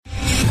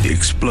The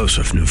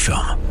explosive new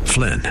film,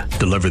 Flynn,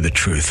 deliver the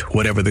truth,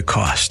 whatever the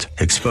cost,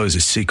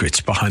 exposes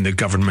secrets behind the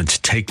government's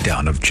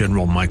takedown of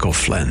General Michael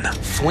Flynn.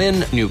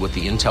 Flynn knew what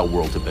the intel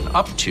world had been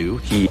up to.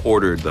 He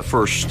ordered the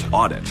first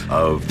audit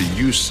of the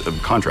use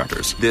of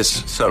contractors.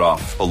 This set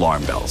off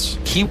alarm bells.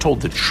 He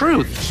told the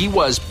truth. He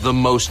was the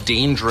most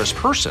dangerous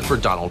person for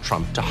Donald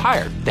Trump to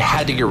hire. They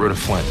had to get rid of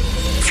Flynn.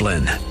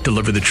 Flynn,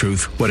 deliver the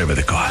truth, whatever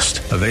the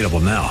cost. Available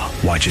now.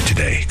 Watch it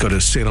today. Go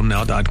to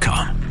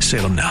salemnow.com.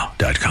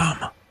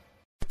 salemnow.com.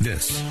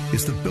 This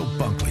is the Bill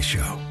Bunkley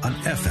Show on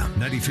FM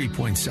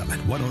 93.7,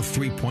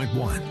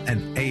 103.1,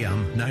 and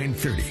AM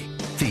 930.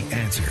 The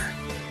Answer.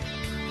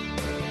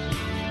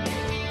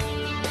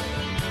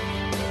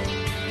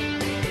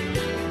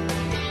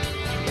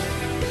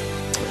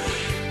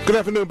 Good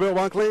afternoon, Bill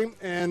Bunkley,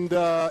 and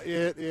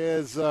it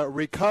is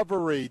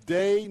recovery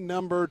day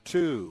number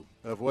 2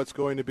 of what's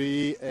going to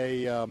be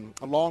a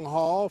long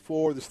haul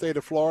for the state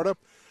of Florida.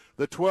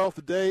 The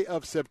 12th day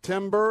of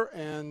September,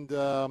 and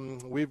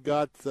we've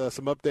got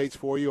some updates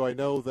for you. I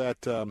know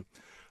that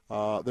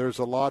there's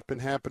a lot been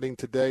happening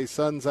today.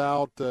 Sun's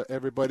out.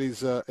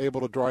 Everybody's able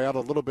to dry out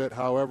a little bit.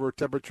 However,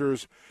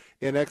 temperatures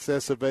in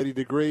excess of 80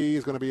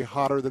 degrees, going to be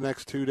hotter the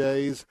next 2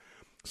 days.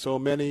 So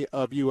many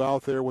of you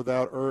out there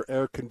without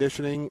air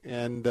conditioning,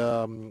 and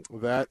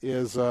that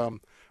is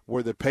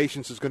where the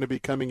patience is going to be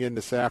coming in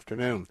this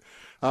afternoon.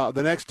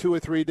 The next 2 or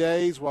 3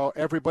 days, while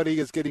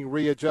everybody is getting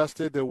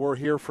readjusted, we're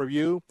here for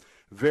you.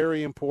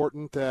 Very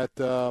important that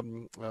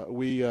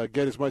we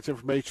get as much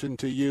information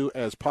to you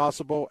as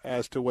possible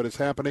as to what is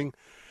happening.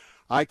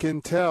 I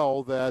can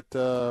tell that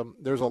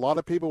there's a lot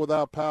of people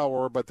without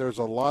power, but there's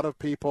a lot of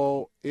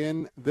people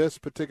in this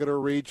particular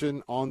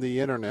region on the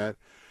Internet.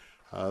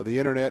 The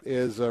Internet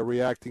is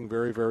reacting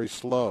very, very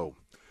slow.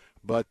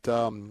 But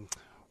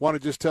want to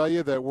just tell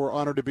you that we're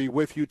honored to be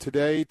with you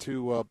today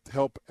to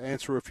help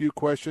answer a few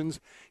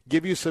questions,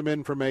 give you some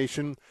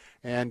information,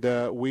 and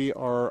we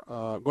are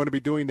going to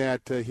be doing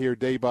that here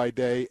day by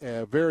day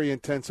very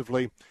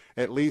intensively,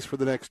 at least for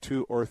the next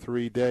 2 or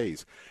 3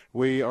 days.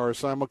 We are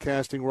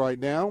simulcasting right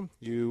now.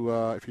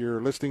 If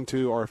you're listening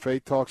to our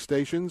Faith Talk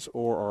stations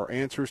or our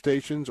Answer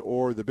stations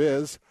or The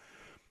Biz,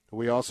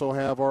 we also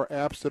have our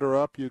apps that are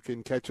up. You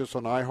can catch us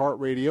on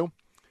iHeartRadio.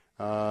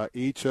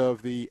 Each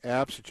of the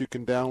apps that you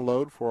can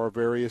download for our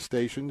various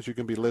stations, you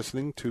can be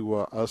listening to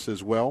us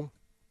as well.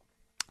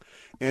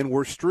 And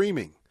we're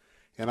streaming.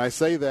 And I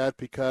say that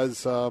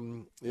because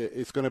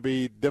it's going to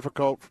be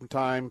difficult from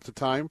time to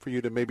time for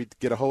you to maybe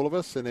get a hold of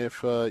us. And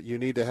if you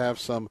need to have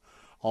some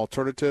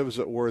alternatives,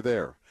 we're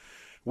there.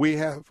 We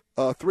have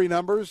 3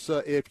 numbers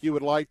if you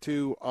would like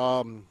to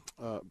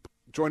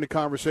join the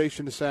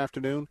conversation this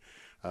afternoon.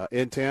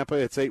 In Tampa,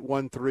 it's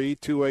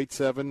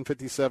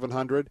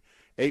 813-287-5700.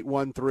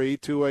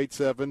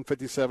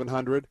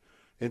 813-287-5700.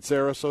 In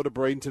Sarasota,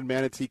 Bradenton,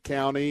 Manatee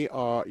County,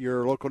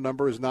 your local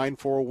number is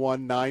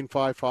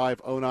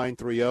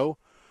 941-955-0930.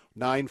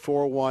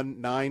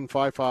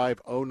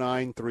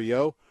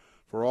 941-955-0930.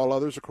 For all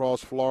others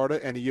across Florida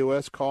and the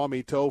U.S., call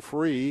me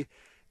toll-free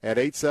at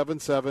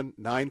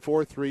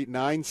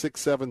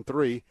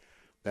 877-943-9673.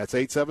 That's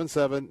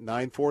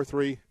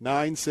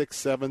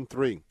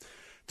 877-943-9673.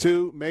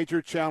 2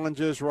 major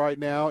challenges right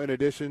now in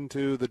addition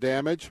to the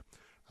damage.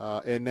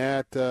 And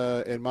that,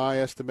 in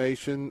my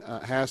estimation,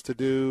 has to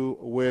do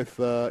with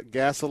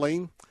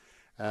gasoline,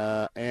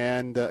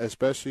 and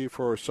especially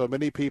for so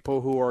many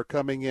people who are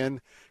coming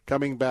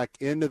back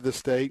into the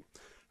state.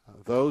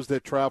 Those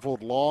that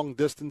traveled long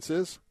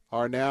distances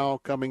are now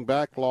coming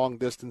back long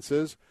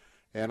distances,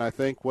 and I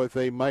think what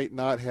they might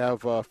not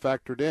have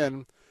factored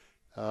in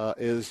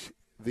is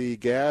the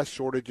gas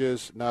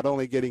shortages not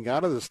only getting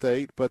out of the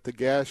state, but the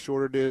gas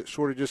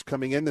shortages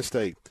coming in the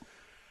state.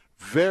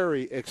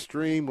 Very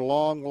extreme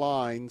long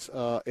lines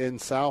in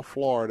South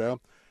Florida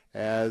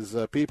as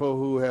people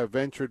who have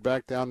ventured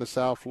back down to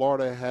South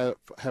Florida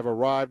have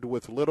arrived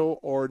with little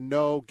or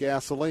no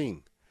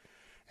gasoline.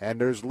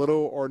 And there's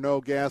little or no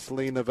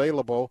gasoline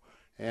available.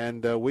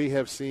 And we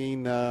have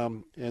seen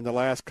in the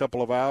last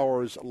couple of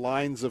hours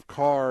lines of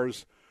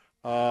cars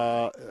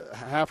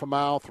half a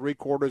mile,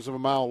 3/4 of a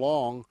mile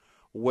long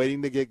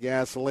waiting to get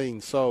gasoline.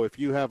 So if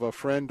you have a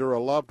friend or a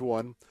loved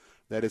one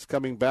that is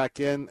coming back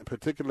in,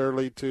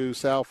 particularly to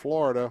South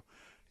Florida,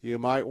 you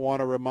might want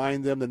to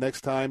remind them the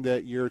next time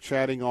that you're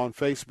chatting on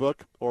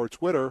Facebook or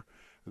Twitter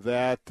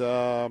that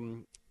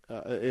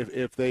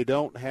if they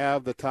don't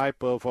have the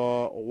type of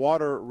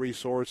water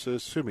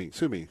resources,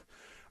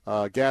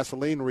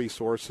 gasoline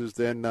resources,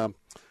 then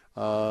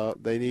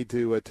they need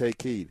to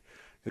take heed.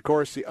 Of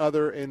course, the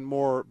other and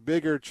more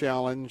bigger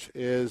challenge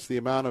is the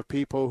amount of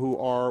people who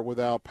are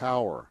without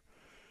power.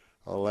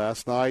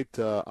 Last night,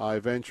 I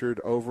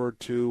ventured over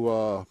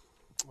to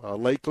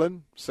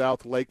Lakeland,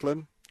 South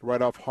Lakeland,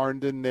 right off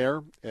Harndon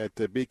there at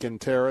the Beacon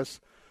Terrace,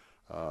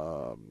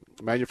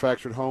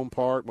 manufactured home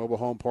park, mobile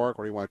home park,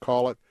 whatever you want to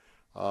call it.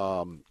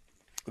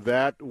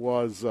 That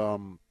was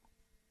an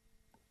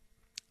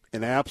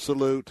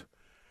absolute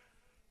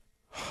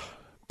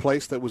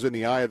place that was in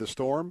the eye of the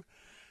storm,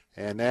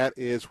 and that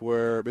is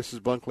where Mrs.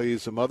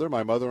 Bunkley's mother,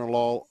 my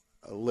mother-in-law,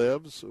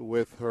 lives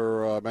with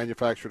her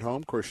manufactured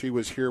home. Of course, she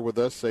was here with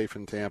us safe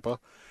in Tampa.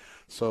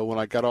 So when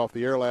I got off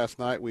the air last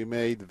night, we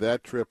made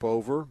that trip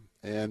over.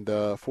 And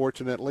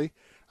fortunately,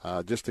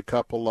 just a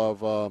couple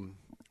of,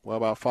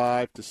 about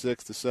 5 to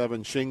 6 to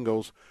 7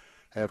 shingles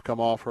have come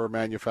off her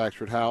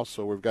manufactured house.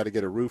 So we've got to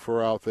get a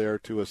roofer out there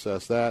to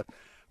assess that.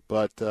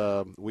 But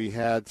we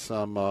had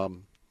some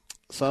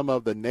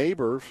of the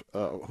neighbors,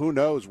 who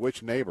knows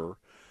which neighbor,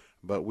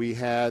 but we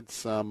had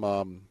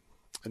some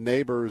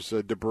neighbors'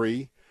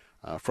 debris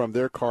from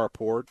their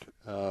carport,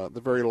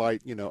 the very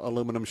light,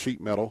 aluminum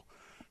sheet metal.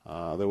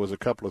 There was a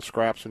couple of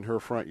scraps in her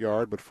front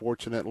yard, but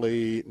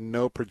fortunately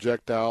no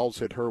projectiles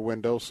hit her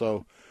window,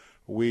 so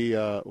we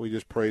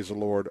just praise the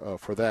Lord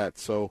for that.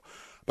 So,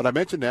 but I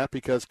mentioned that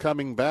because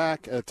coming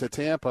back to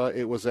Tampa,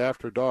 it was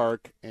after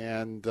dark,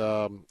 and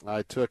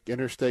I took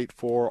Interstate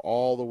 4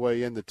 all the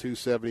way into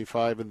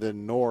 275 and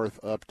then north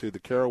up to the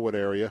Carrollwood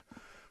area,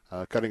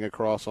 cutting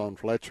across on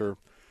Fletcher.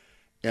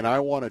 And I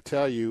want to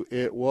tell you,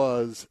 it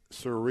was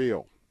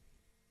surreal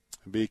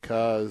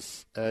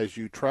because as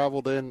you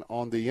traveled in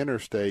on the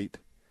interstate,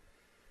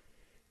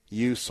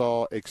 you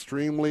saw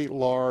extremely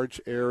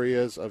large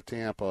areas of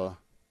Tampa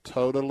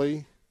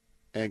totally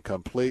and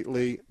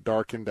completely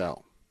darkened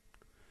out.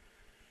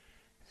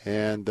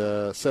 And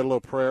said a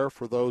little prayer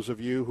for those of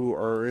you who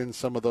are in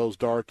some of those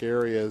dark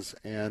areas.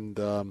 And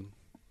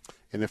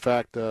in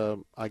fact,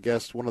 I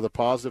guess one of the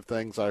positive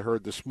things I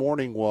heard this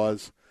morning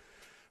was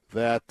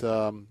that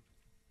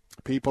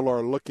people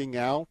are looking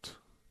out,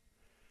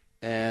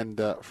 and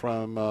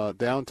from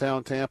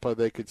downtown Tampa,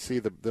 they could see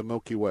the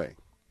Milky Way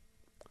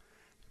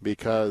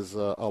because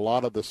a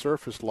lot of the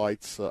surface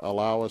lights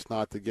allow us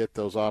not to get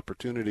those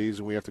opportunities,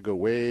 and we have to go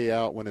way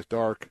out when it's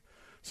dark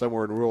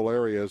somewhere in rural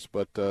areas,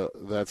 but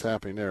that's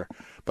happening there.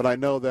 But I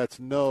know that's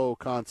no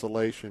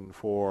consolation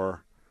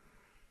for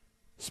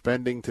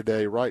spending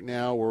today. Right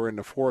now, we're in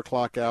the 4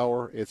 o'clock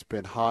hour. It's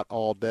been hot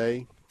all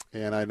day,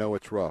 and I know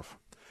it's rough.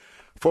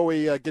 Before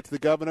we get to the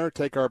governor,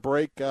 take our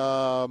break,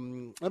 let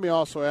me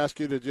also ask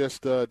you to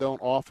just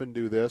don't often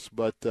do this,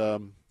 but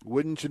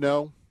wouldn't you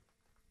know,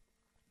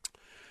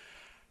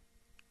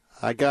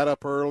 I got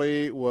up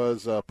early,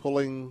 was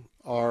pulling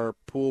our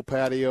pool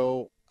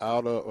patio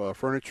out of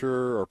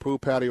furniture or pool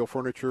patio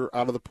furniture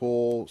out of the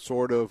pool,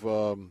 sort of,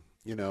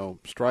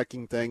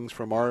 striking things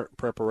from our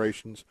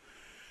preparations.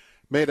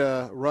 Made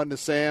a run to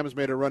Sam's,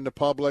 made a run to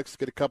Publix,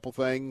 get a couple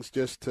things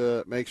just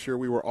to make sure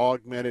we were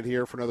augmented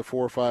here for another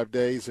 4 or 5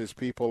 days as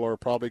people are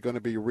probably going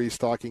to be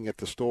restocking at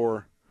the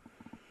store.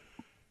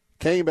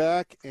 Came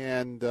back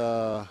and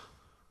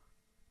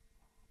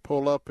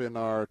pulled up in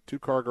our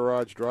 2-car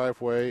garage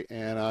driveway,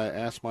 and I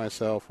asked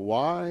myself,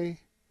 why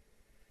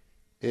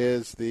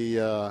is the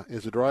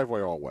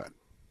driveway all wet?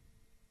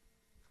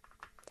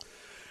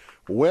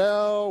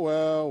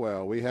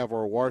 Well, we have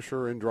our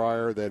washer and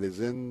dryer that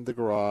is in the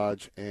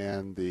garage,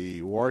 and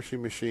the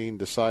washing machine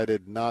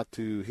decided not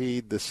to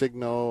heed the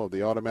signal of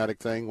the automatic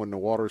thing when the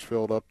water's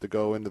filled up to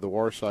go into the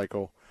wash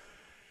cycle.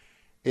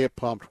 It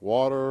pumped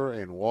water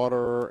and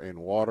water and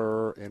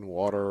water and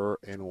water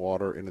and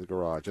water into the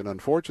garage. And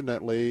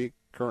unfortunately,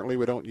 currently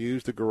we don't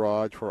use the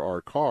garage for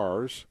our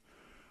cars.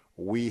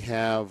 We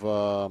have,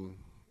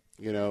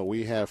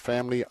 we have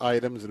family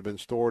items that have been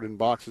stored in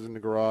boxes in the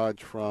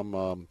garage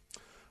from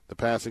the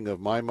passing of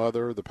my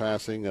mother, the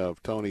passing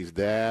of Tony's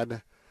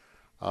dad,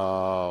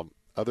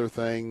 other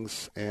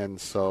things. And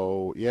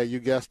so, yeah, you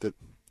guessed it.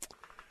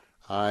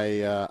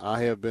 I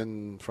have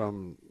been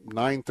from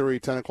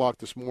 9:30, 10 o'clock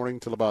this morning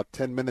till about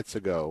 10 minutes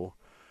ago.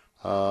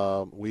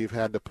 We've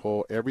had to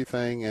pull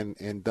everything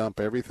and dump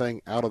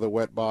everything out of the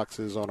wet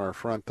boxes on our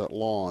front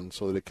lawn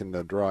so that it can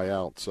dry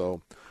out.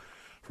 So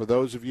for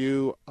those of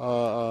you,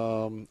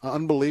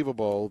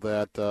 unbelievable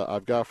that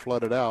I've got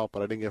flooded out,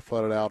 but I didn't get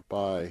flooded out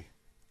by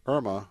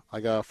Irma.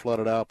 I got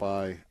flooded out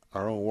by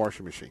our own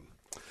washing machine.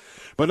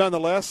 But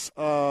nonetheless,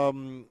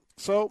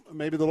 so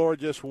maybe the Lord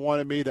just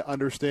wanted me to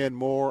understand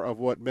more of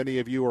what many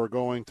of you are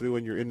going through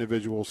in your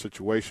individual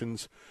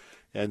situations.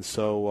 And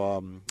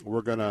so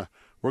we're gonna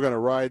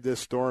ride this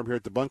storm here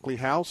at the Bunkley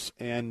House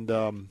and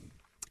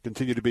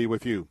continue to be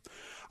with you.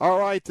 All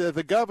right,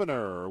 the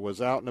governor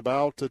was out and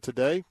about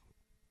today,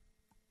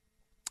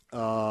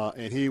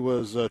 and he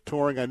was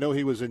touring. I know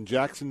he was in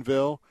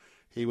Jacksonville.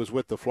 He was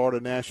with the Florida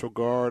National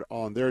Guard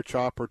on their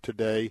chopper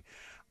today.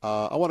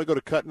 I want to go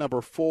to cut number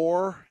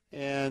 4,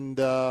 and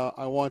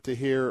I want to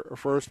hear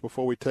first,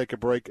 before we take a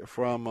break,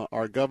 from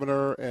our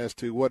governor as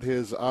to what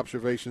his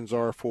observations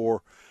are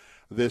for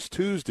this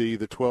Tuesday,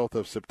 the 12th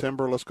of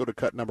September. Let's go to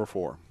cut number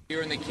 4.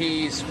 Here in the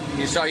Keys,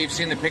 you've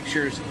seen the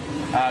pictures,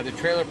 the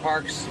trailer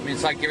parks. I mean,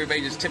 it's like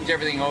everybody just tipped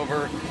everything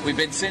over. We've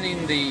been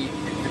sending the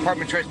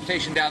Department of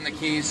Transportation down the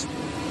Keys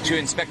to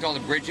inspect all the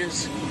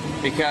bridges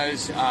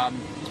because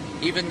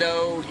even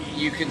though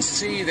you can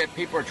see that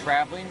people are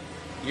traveling,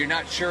 you're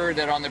not sure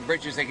that on the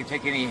bridges they can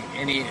take any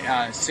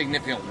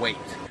significant weight.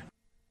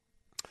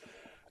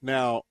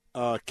 Now,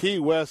 Key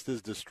West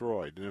is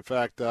destroyed. And in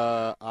fact,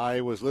 I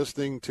was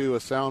listening to a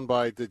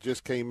soundbite that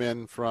just came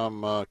in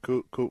from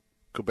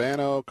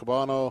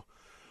Cabano,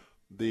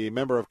 the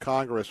member of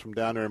Congress from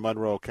down there in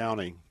Monroe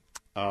County,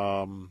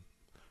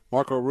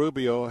 Marco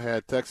Rubio,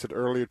 had texted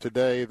earlier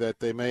today that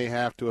they may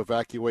have to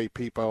evacuate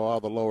people out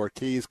of the lower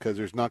Keys because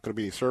there's not going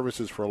to be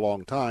services for a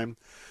long time.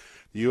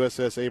 The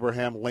USS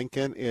Abraham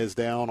Lincoln is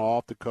down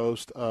off the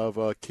coast of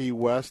Key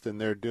West,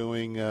 and they're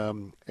doing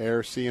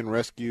air, sea, and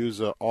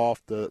rescues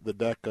off the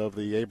deck of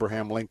the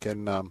Abraham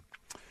Lincoln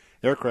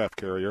aircraft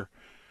carrier.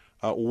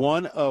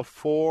 1 of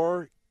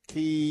 4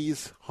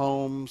 Keys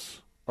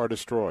homes are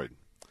destroyed.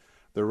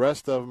 The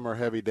rest of them are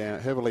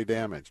heavily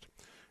damaged.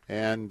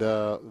 And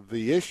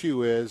the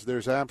issue is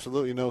there's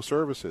absolutely no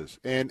services.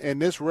 And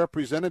this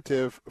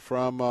representative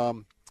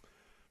from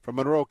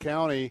Monroe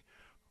County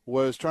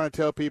was trying to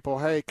tell people,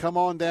 hey, come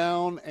on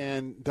down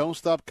and don't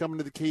stop coming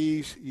to the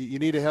Keys. You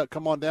need to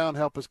come on down and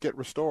help us get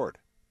restored.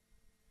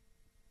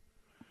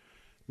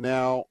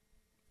 Now,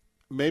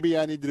 maybe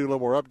I need to do a little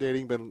more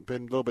updating, been a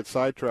little bit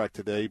sidetracked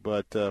today.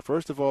 But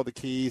first of all, the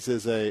Keys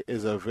is a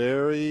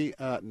very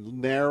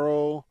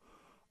narrow,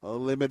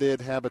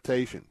 limited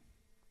habitation.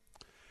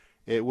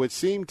 It would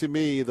seem to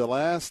me the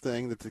last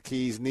thing that the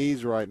Keys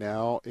needs right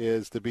now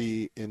is to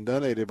be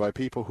inundated by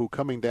people who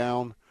coming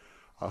down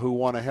who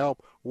want to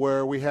help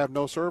where we have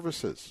no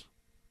services.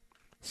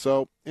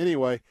 So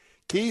anyway,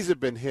 Keys have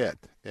been hit,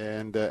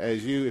 and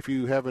if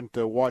you haven't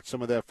watched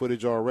some of that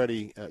footage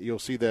already, you'll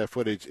see that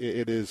footage.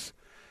 It is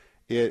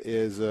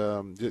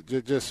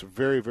just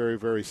very, very,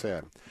 very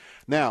sad.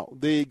 Now,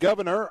 the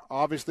governor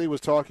obviously was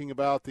talking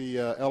about the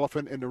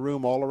elephant in the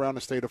room all around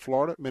the state of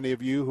Florida. Many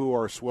of you who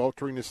are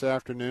sweltering this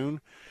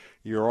afternoon,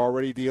 you're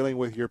already dealing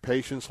with your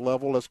patience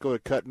level. Let's go to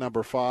cut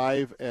number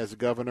 5 as the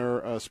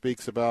governor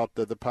speaks about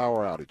the power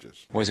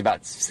outages. Was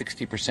about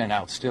 60%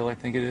 out still, I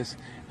think it is,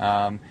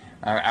 are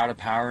out of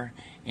power.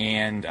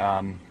 And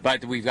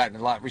but we've gotten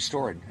a lot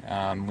restored.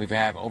 We've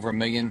had over 1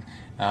 million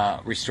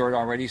restored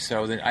already,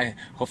 so that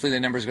hopefully the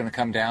number is going to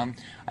come down.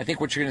 I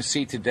think what you're going to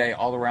see today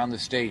all around the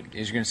state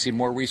is you're going to see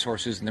more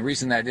resources, and the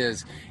reason that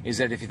is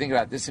that if you think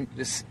about this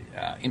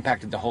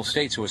impacted the whole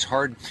state, so it's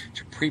hard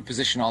to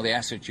pre-position all the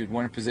assets you'd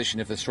want to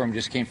position if the storm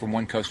just came from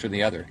one coast or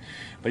the other.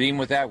 But even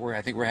with that,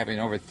 I think we're having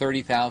over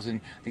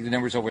 30,000. I think the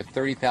number is over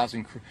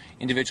 30,000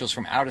 individuals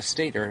from out of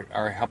state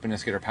are helping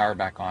us get our power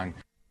back on.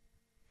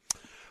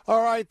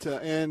 All right,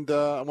 and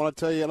I want to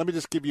tell you, let me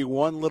just give you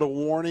one little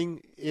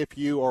warning. If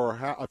you're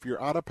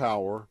out of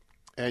power,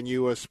 and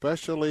you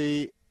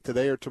especially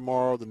today or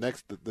tomorrow,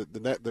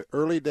 the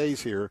early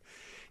days here,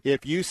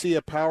 if you see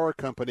a power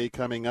company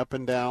coming up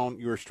and down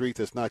your street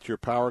that's not your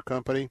power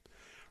company,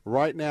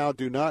 right now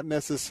do not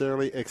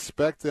necessarily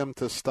expect them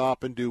to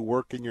stop and do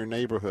work in your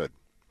neighborhood.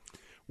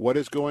 What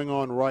is going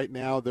on right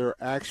now,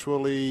 they're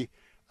actually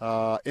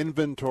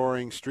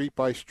inventorying street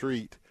by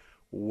street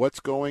what's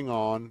going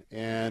on,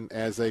 and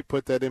as they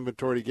put that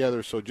inventory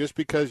together. So just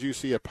because you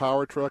see a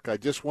power truck, I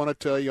just want to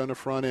tell you on the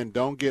front end,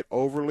 don't get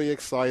overly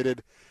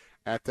excited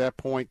at that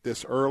point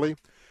this early,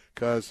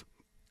 because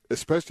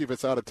especially if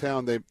it's out of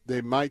town,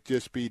 they might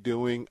just be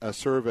doing a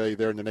survey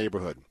there in the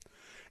neighborhood.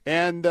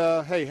 And,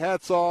 hey,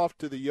 hats off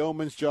to the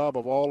yeoman's job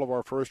of all of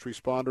our first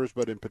responders,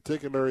 but in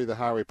particular the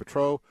Highway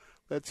Patrol.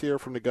 Let's hear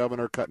from the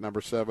governor, cut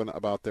number 7,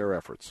 about their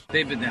efforts.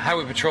 The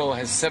Highway Patrol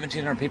has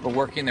 1,700 people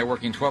working. They're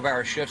working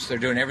 12-hour shifts. They're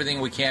doing everything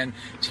we can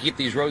to keep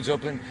these roads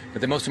open. But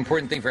the most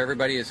important thing for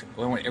everybody is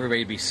we want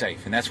everybody to be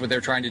safe, and that's what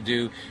they're trying to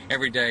do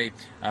every day.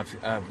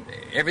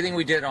 Everything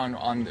we did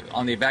on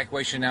the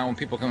evacuation now, when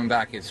people coming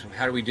back, is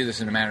how do we do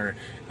this in a manner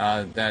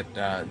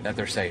that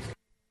they're safe.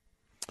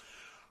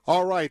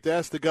 All right,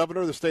 that's the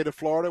governor of the state of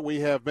Florida.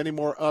 We have many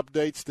more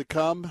updates to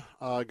come.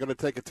 Going to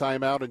take a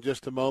time out in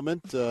just a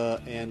moment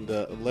and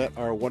let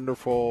our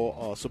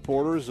wonderful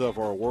supporters of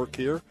our work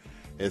here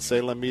at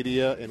Salem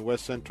Media in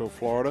West Central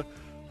Florida.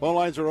 Phone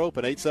lines are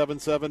open,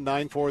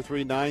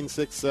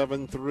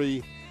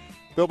 877-943-9673.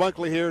 Bill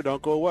Bunkley here.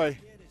 Don't go away.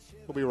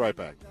 We'll be right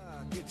back.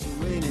 It's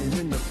raining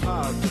in the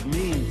park, but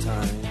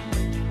meantime,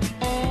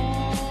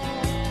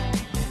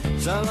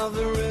 sound of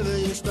the river,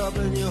 you stop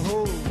and you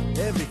hold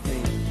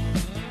everything.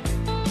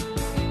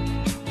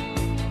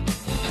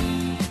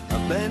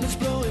 Band is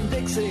blowing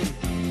Dixie,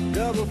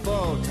 double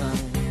fall time.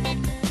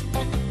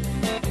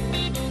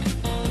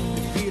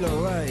 You feel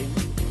alright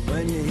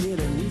when you hear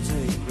the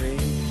music ring.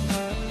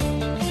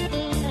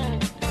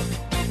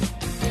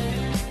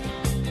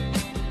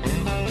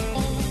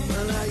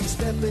 Well, now you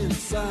step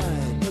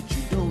inside, but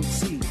you don't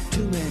see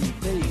too many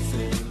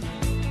faces.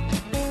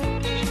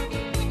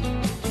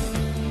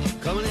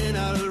 Coming in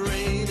out of the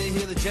rain, they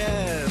hear the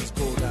jazz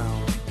go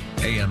down.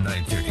 AM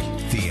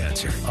 930, The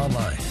Answer.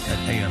 Online at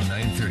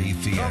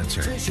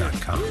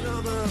am930theanswer.com.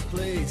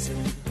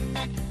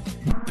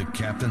 The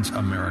Captain's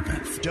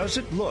America. Does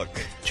it look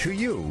to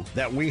you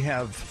that we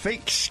have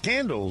fake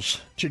scandals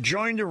to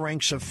join the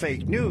ranks of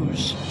fake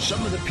news?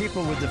 Some of the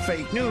people with the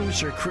fake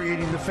news are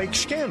creating the fake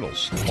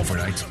scandals.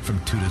 Overnight from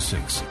 2 to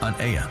 6 on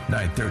AM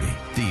 930,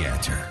 The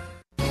Answer.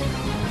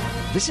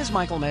 This is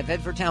Michael Medved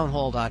for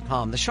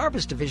townhall.com. The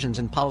sharpest divisions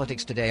in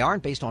politics today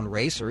aren't based on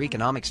race or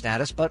economic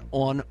status, but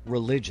on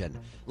religion.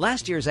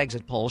 Last year's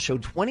exit poll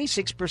showed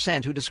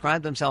 26% who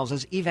described themselves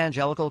as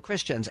evangelical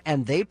Christians,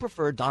 and they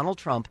preferred Donald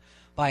Trump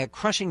by a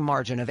crushing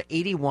margin of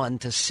 81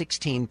 to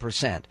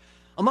 16%.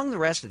 Among the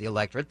rest of the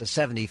electorate, the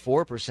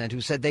 74% who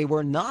said they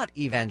were not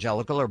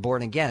evangelical or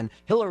born again,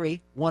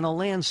 Hillary won a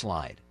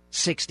landslide.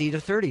 60 to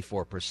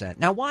 34%.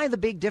 Now, why the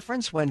big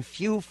difference when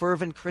few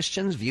fervent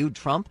Christians viewed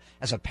Trump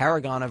as a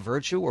paragon of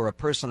virtue or a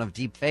person of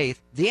deep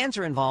faith? The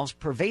answer involves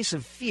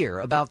pervasive fear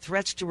about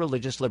threats to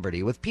religious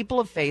liberty, with people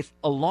of faith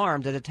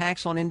alarmed at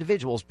attacks on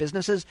individuals,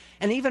 businesses,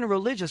 and even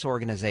religious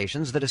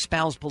organizations that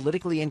espouse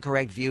politically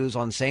incorrect views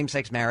on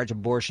same-sex marriage,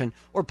 abortion,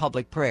 or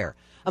public prayer.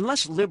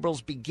 Unless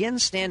liberals begin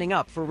standing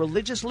up for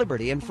religious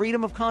liberty and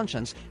freedom of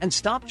conscience and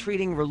stop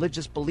treating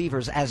religious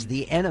believers as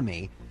the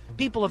enemy,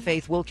 people of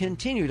faith will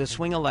continue to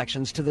swing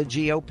elections to the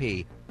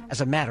GOP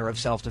as a matter of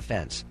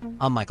self-defense.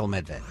 I'm Michael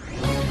Medved.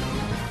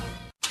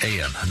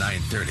 AM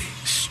 930,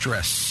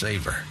 Stress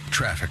Saver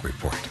Traffic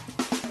Report.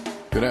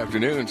 Good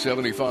afternoon.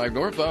 75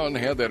 northbound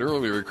had that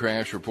earlier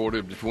crash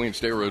reported between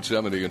State Road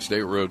 70 and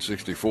State Road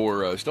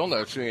 64. Still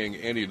not seeing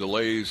any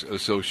delays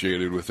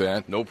associated with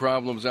that. No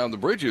problems on the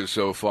bridges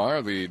so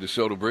far. The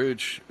DeSoto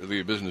Bridge,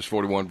 the Business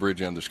 41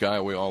 Bridge, and the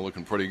Skyway all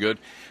looking pretty good.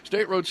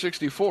 State Road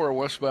 64,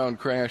 westbound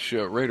crash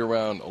right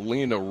around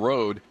Lena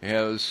Road,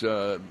 has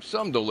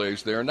some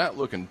delays there. Not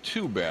looking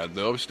too bad,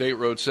 though. State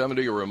Road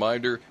 70, a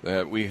reminder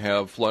that we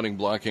have flooding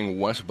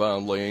blocking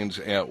westbound lanes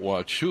at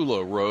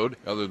Wauchula Road.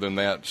 Other than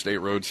that, State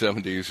Road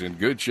 70 is in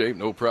good shape.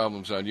 No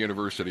problems on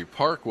University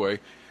Parkway.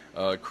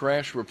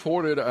 Crash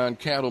reported on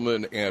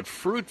Cattleman at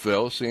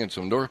Fruitville. Seeing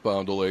some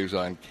northbound delays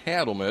on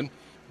Cattleman.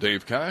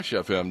 Dave Kosh,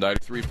 FM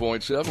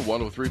 93.7,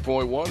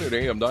 103.1 at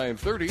AM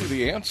 930,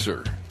 The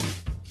Answer.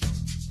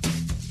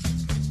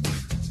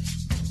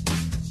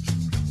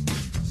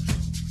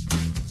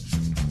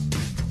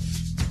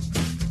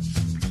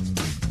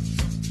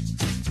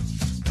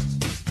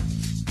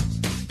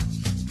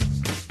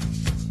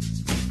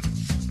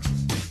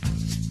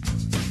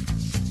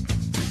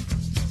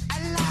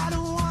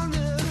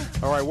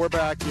 All right, we're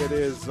back. It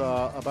is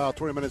about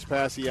 20 minutes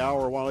past the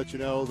hour. I want to let you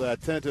know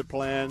that tentative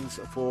plans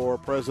for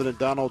President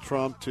Donald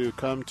Trump to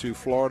come to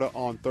Florida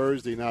on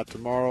Thursday, not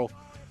tomorrow,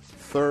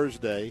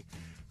 Thursday,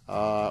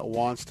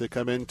 wants to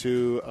come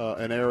into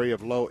an area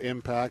of low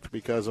impact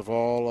because of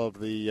all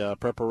of the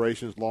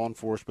preparations law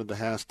enforcement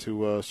has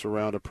to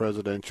surround a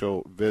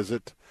presidential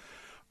visit.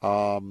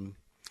 And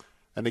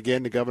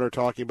again, the governor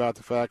talking about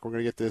the fact we're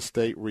going to get this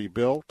state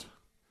rebuilt.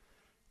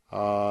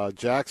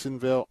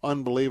 Jacksonville,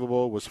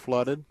 unbelievable, was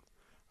flooded.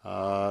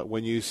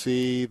 When you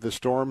see the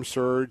storm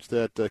surge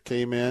that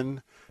came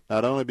in,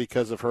 not only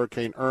because of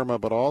Hurricane Irma,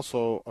 but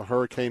also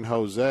Hurricane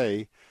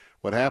Jose,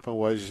 what happened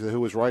was,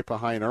 who was right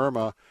behind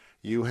Irma,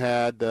 you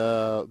had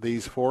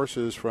these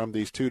forces from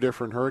these two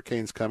different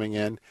hurricanes coming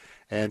in,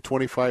 and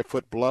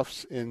 25-foot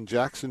bluffs in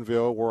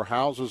Jacksonville where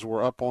houses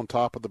were up on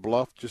top of the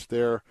bluff just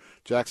there,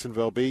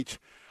 Jacksonville Beach,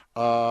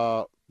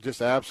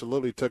 just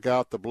absolutely took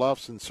out the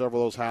bluffs, and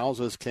several of those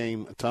houses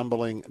came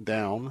tumbling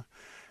down.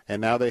 And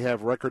now they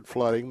have record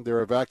flooding.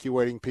 They're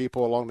evacuating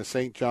people along the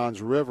St.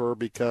 Johns River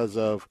because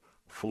of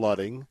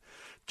flooding.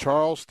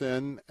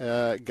 Charleston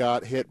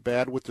got hit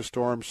bad with the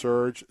storm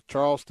surge.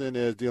 Charleston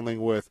is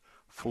dealing with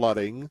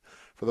flooding.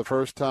 For the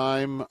first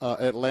time,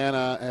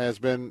 Atlanta has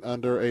been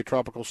under a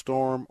tropical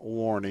storm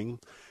warning.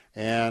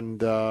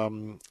 And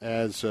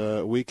as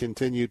we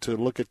continue to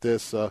look at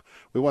this,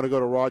 we want to go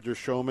to Roger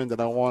Showman.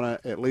 And I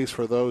want to, at least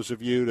for those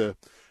of you that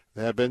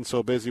have been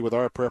so busy with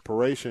our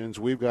preparations,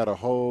 we've got a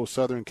whole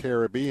Southern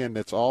Caribbean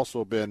that's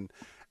also been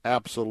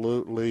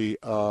absolutely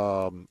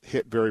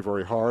hit very,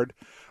 very hard.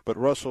 But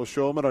Russell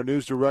Shulman, our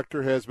news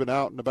director, has been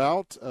out and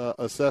about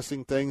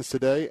assessing things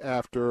today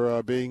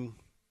after being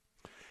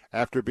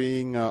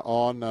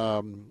on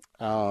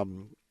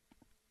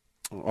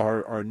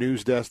our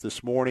news desk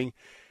this morning.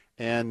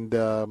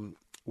 And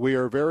we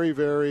are very,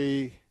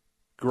 very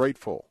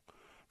grateful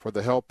for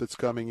the help that's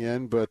coming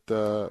in.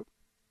 But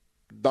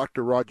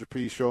Dr. Roger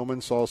P.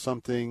 Showman saw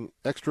something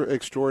extra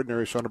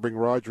extraordinary, so I'm going to bring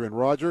Roger in.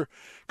 Roger,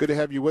 good to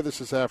have you with us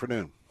this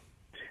afternoon.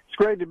 It's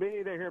great to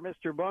be there here,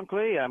 Mr.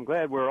 Bunkley. I'm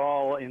glad we're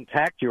all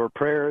intact. Your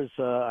prayers,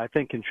 I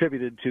think,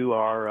 contributed to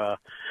our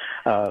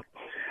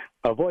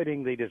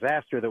avoiding the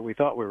disaster that we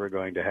thought we were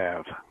going to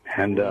have,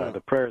 and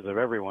the prayers of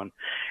everyone.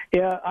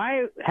 Yeah,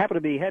 I happened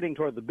to be heading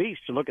toward the beach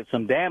to look at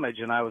some damage,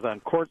 and I was on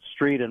Court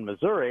Street in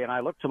Missouri, and I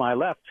look to my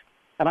left,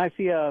 and I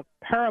see a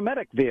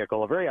paramedic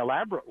vehicle, a very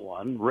elaborate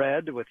one,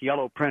 red with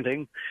yellow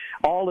printing,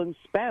 all in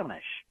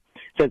Spanish.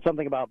 Said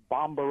something about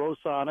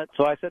Bombarosa on it.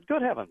 So I said,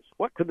 good heavens,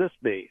 what could this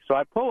be? So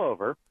I pull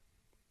over,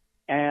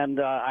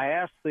 and I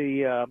asked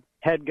the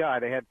head guy.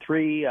 They had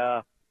three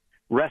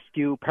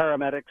rescue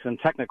paramedics and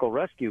technical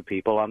rescue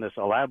people on this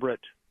elaborate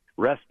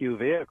rescue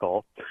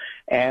vehicle,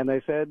 and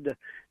they said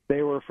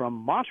they were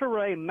from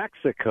Monterrey,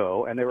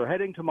 Mexico, and they were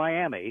heading to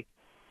Miami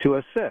to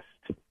assist.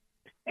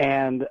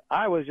 And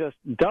I was just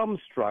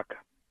dumbstruck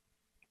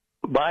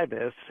by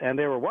this, and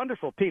they were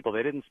wonderful people.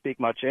 They didn't speak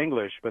much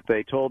English, but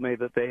they told me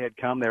that they had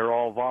come. They were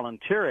all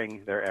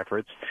volunteering their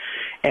efforts,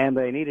 and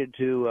they needed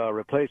to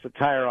replace a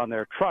tire on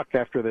their truck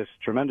after this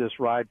tremendous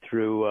ride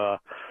through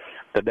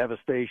the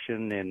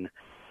devastation in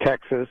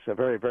Texas, a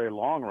very, very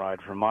long ride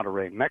from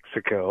Monterrey,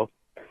 Mexico.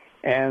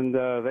 And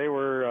they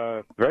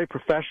were very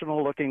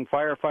professional-looking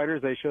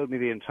firefighters. They showed me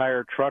the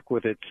entire truck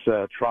with its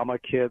trauma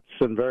kits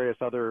and various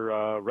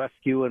other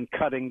rescue and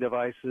cutting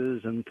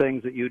devices and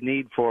things that you'd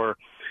need for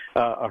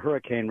a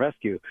hurricane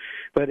rescue.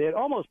 But it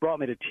almost brought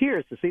me to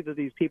tears to see that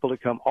these people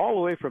had come all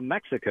the way from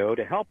Mexico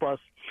to help us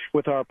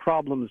with our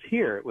problems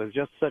here. It was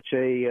just such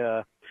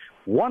a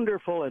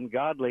wonderful and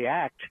godly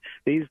act.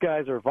 These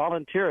guys are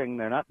volunteering.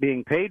 They're not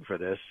being paid for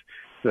this,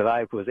 that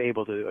I was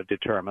able to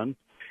determine.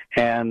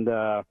 And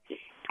I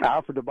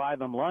offered to buy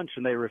them lunch,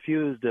 and they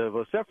refused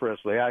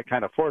vociferously. I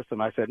kind of forced them.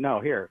 I said, no,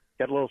 here,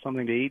 get a little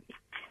something to eat,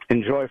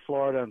 enjoy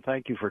Florida, and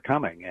thank you for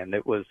coming. And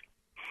it was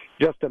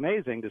just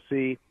amazing to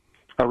see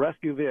a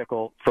rescue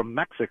vehicle from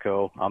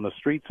Mexico on the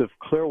streets of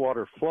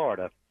Clearwater,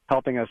 Florida,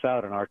 helping us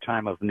out in our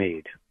time of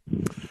need.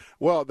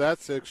 Well,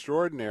 that's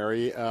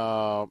extraordinary. And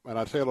I'll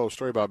tell you a little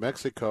story about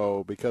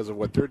Mexico because of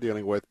what they're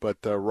dealing with. But,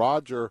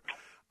 Roger,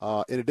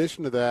 in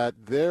addition to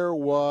that, there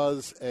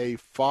was a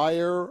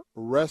fire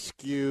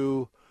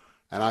rescue,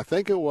 and I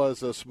think it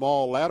was a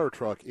small ladder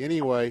truck.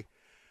 Anyway,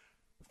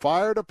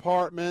 Fire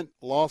Department,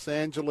 Los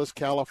Angeles,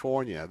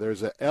 California.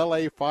 There's a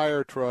L.A.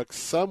 fire truck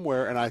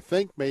somewhere, and I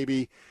think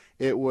maybe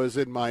it was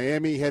in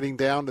Miami heading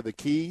down to the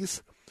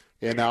Keys.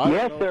 And now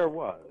yes, there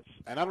was.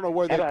 And I don't know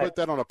whether they put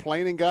that on a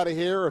plane and got it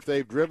here or if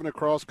they've driven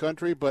across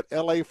country, but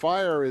L.A.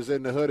 Fire is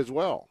in the hood as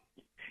well.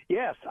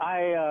 Yes,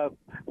 I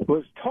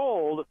was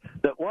told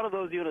that one of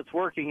those units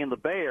working in the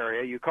Bay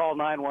Area, you call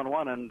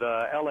 911 and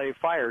L.A.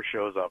 Fire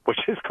shows up, which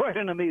is quite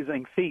an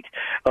amazing feat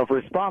of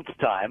response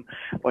time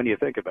when you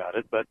think about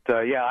it. But,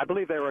 yeah, I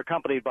believe they were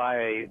accompanied by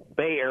a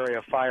Bay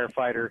Area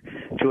firefighter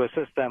to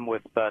assist them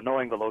with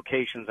knowing the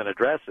locations and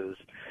addresses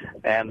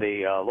and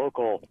the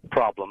local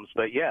problems.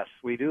 But, yes,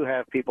 we do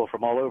have people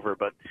from all over.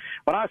 But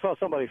when I saw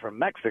somebody from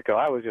Mexico,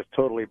 I was just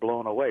totally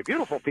blown away.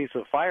 Beautiful piece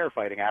of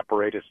firefighting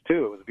apparatus,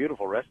 too. It was a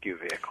beautiful rescue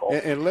vehicle.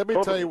 And let me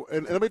tell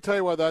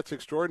you why that's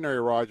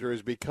extraordinary, Roger,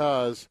 is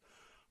because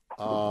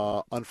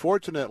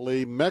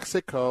unfortunately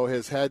Mexico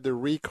has had to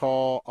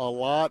recall a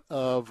lot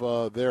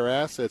of their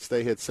assets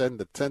they had sent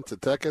to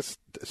Texas.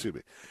 Excuse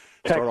me,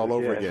 start all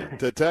over again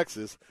to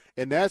Texas,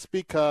 and that's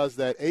because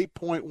that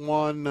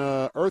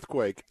 8.1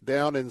 earthquake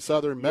down in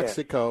southern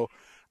Mexico.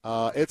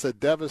 It's a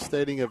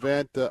devastating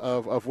event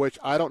of which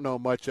I don't know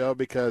much of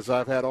because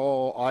I've had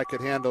all I could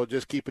handle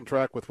just keeping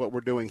track with what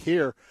we're doing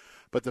here.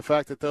 But the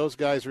fact that those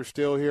guys are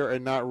still here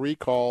and not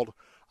recalled,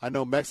 I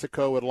know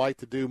Mexico would like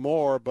to do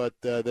more, but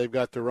they've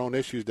got their own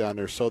issues down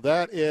there. So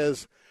that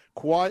is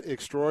quite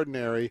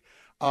extraordinary.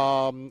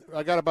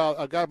 I got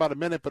about a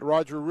minute, but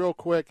Roger, real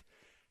quick,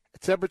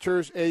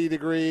 temperatures 80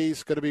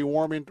 degrees, going to be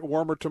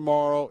warmer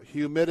tomorrow.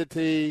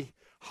 Humidity,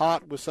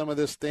 hot with some of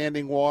this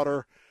standing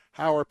water.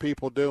 How are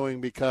people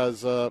doing?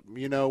 Because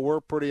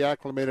we're pretty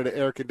acclimated to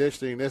air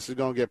conditioning. This is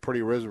going to get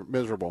pretty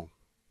miserable.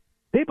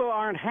 People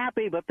aren't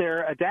happy, but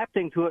they're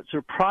adapting to it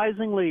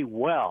surprisingly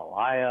well.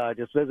 I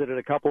just visited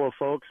a couple of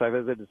folks. I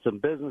visited some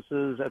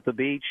businesses at the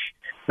beach.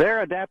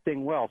 They're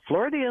adapting well.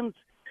 Floridians,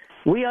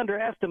 we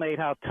underestimate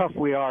how tough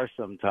we are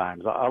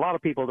sometimes. A lot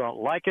of people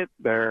don't like it.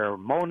 They're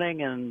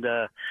moaning and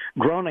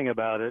groaning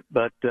about it,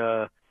 but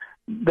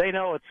they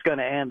know it's going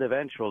to end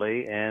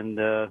eventually, and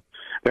they're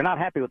not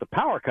happy with the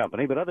power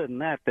company, but other than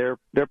that,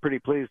 they're pretty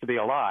pleased to be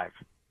alive.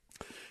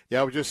 Yeah,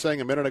 I was just saying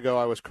a minute ago,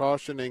 I was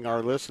cautioning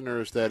our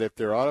listeners that if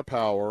they're out of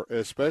power,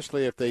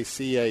 especially if they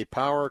see a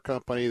power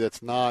company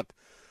that's not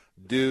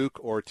Duke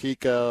or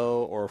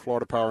TECO or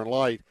Florida Power and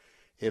Light,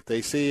 if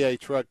they see a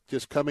truck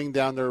just coming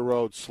down their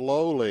road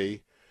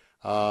slowly,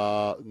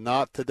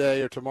 not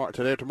today or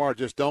tomorrow,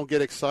 just don't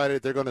get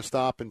excited. They're going to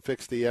stop and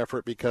fix the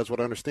effort because what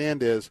I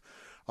understand is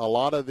a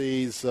lot of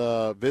these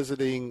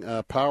visiting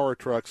power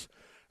trucks,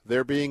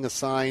 they're being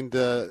assigned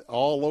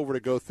all over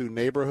to go through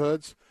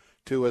neighborhoods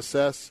to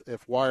assess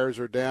if wires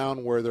are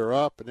down, where they're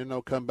up, and then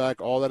they'll come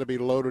back. All that will be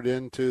loaded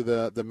into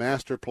the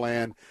master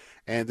plan,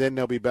 and then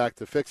they'll be back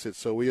to fix it.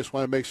 So we just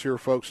want to make sure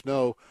folks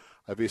know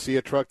if you see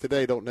a truck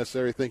today, don't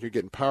necessarily think you're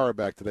getting power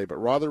back today. But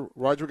Roger,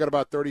 we've got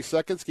about 30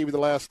 seconds. Give you the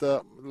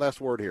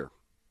last word here.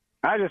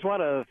 I just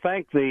want to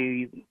thank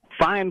the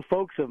fine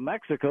folks of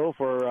Mexico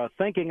for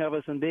thinking of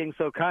us and being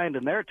so kind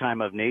in their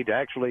time of need to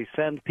actually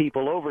send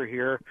people over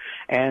here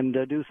and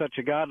do such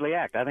a godly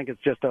act. I think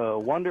it's just a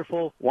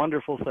wonderful,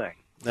 wonderful thing.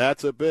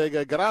 That's a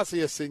big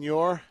gracias,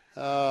 senor.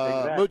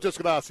 Exactly. Muchas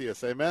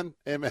gracias. Amen.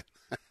 Amen.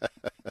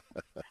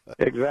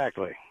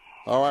 Exactly.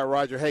 All right,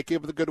 Roger. Hey,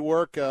 keep up the good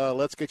work.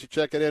 Let's get you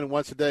checking in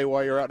once a day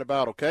while you're out and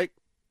about, okay?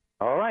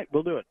 All right,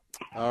 we'll do it.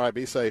 All right,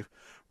 be safe.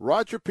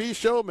 Roger P.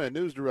 Showman,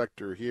 news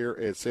director here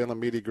at Salem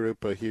Media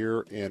Group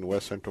here in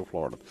West Central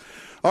Florida.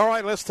 All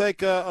right, let's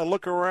take a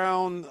look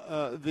around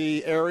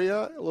the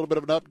area, a little bit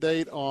of an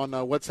update on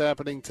what's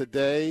happening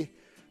today.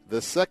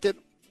 The second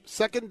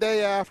second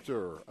day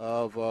after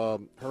of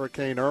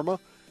Hurricane Irma,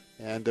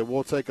 and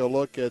we'll take a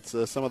look at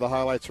some of the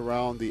highlights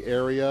around the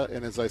area.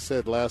 And as I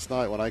said last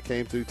night when I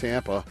came through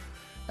Tampa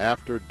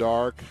after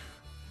dark,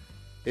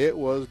 it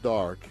was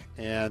dark.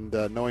 And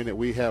knowing that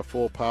we have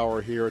full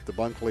power here at the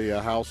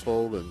Bunkley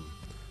household and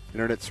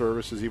internet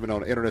services, even though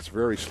the internet's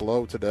very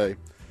slow today,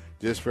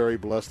 just very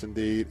blessed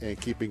indeed, and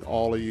keeping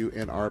all of you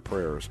in our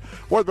prayers.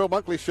 More of the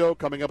Bill Bunkley Show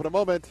coming up in a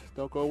moment.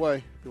 Don't go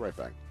away. Be right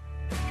back.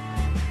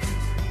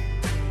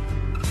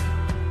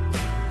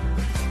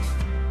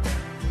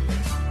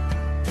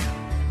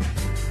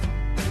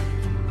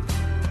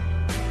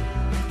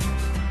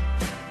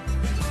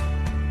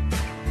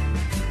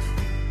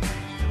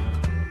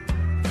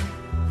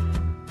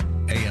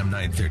 AM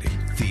 930,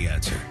 The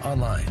Answer.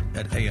 Online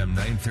at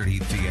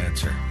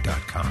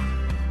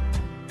am930theanswer.com.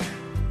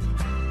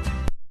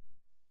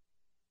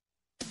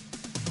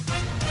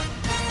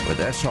 With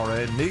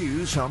SRN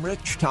News, I'm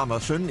Rich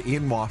Thomason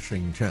in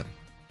Washington.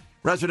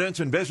 Residents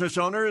and business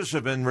owners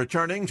have been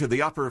returning to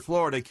the upper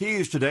Florida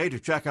Keys today to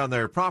check on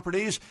their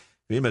properties.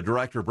 FEMA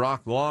Director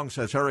Brock Long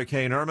says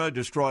Hurricane Irma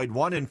destroyed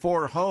 1 in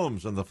 4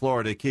 homes in the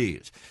Florida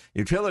Keys.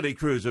 Utility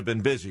crews have been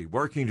busy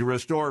working to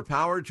restore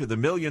power to the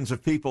millions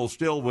of people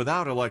still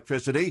without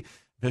electricity.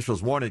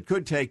 Officials warn it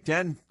could take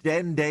 10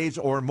 days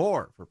or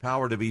more for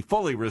power to be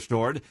fully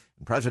restored.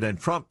 And President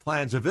Trump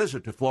plans a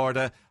visit to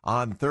Florida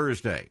on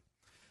Thursday.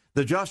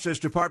 The Justice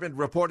Department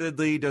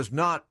reportedly does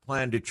not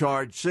plan to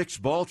charge 6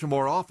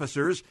 Baltimore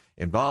officers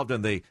involved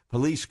in the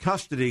police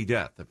custody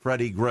death of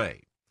Freddie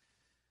Gray.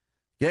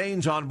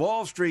 Gains on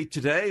Wall Street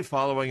today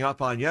following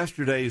up on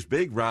yesterday's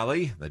big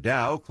rally. The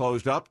Dow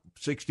closed up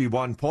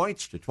 61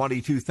 points to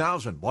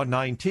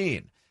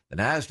 22,119. The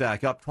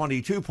Nasdaq up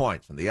 22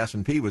 points, and the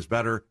S&P was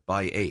better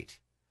by 8.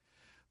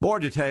 More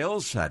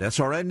details at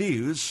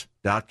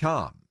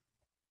srnnews.com.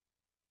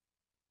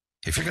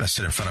 If you're going to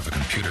sit in front of a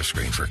computer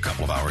screen for a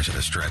couple of hours at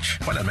a stretch,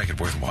 why not make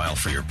it worthwhile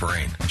for your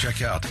brain?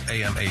 Check out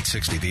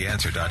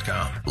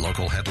am860theanswer.com.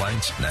 Local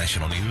headlines,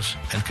 national news,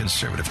 and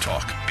conservative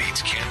talk.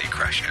 Beats Candy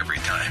Crush every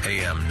time.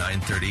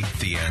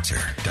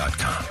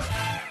 am930theanswer.com.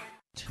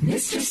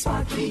 Mr.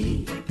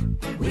 Sparky,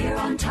 we're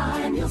on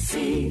time, you'll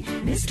see.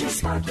 Mr.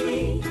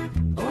 Sparky,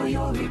 or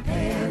your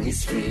repair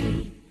is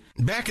free.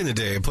 Back in the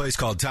day, a place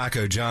called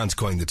Taco John's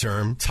coined the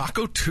term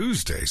Taco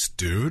Tuesdays,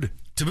 dude,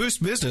 to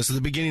boost business at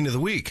the beginning of the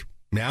week.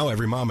 Now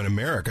every mom in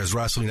America is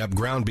rustling up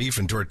ground beef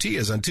and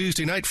tortillas on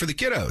Tuesday night for the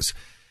kiddos.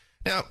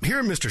 Now, here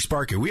at Mr.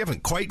 Sparky, we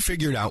haven't quite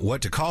figured out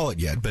what to call it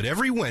yet, but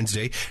every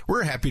Wednesday,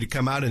 we're happy to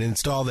come out and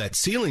install that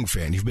ceiling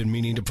fan you've been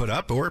meaning to put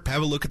up, or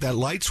have a look at that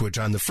light switch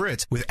on the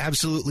Fritz with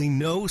absolutely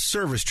no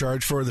service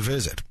charge for the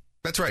visit.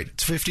 That's right,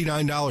 it's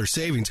 $59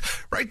 savings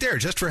right there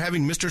just for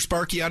having Mr.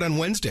 Sparky out on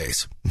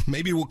Wednesdays.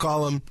 Maybe we'll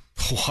call him,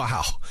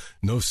 wow,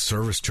 no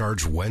service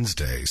charge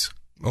Wednesdays,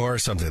 or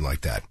something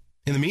like that.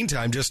 In the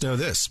meantime, just know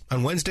this.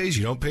 On Wednesdays,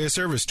 you don't pay a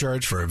service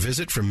charge for a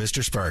visit from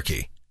Mr.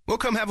 Sparky. We'll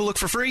come have a look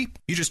for free.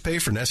 You just pay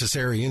for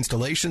necessary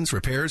installations,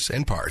 repairs,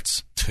 and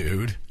parts.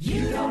 Dude.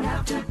 You don't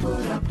have to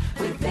put up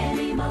with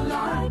any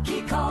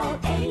malarkey. Call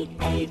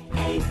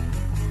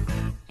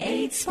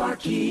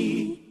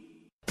 888-8-SPARKY.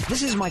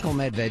 This is Michael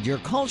Medved, your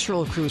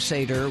cultural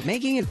crusader,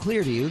 making it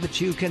clear to you that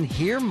you can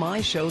hear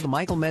my show, The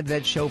Michael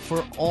Medved Show,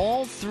 for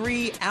all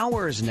 3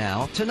 hours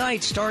now.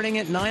 Tonight, starting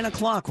at 9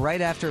 o'clock, right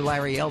after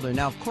Larry Elder.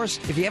 Now, of course,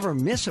 if you ever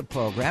miss a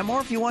program,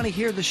 or if you want to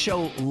hear the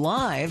show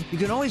live, you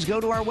can always go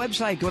to our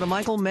website, go to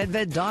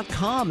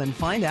michaelmedved.com, and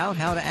find out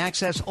how to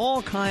access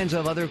all kinds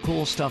of other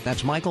cool stuff.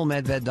 That's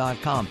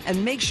michaelmedved.com.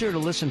 And make sure to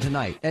listen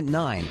tonight at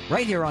 9,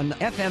 right here on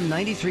FM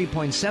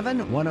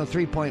 93.7,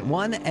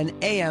 103.1, and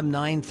AM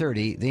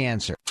 930, The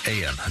Answer.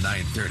 AM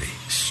 930,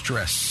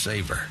 Stress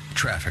Saver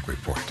Traffic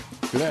Report.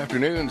 Good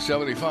afternoon.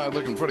 75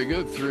 looking pretty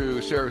good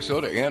through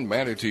Sarasota and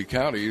Manatee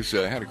counties.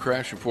 Had a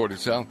crash reported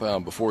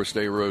southbound before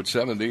State Road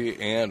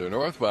 70 and a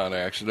northbound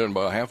accident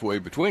about halfway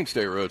between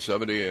State Road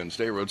 70 and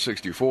State Road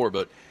 64,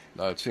 but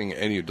not seeing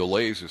any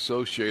delays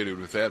associated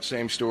with that.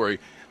 Same story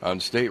on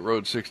State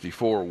Road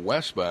 64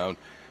 westbound.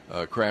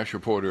 Crash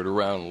reported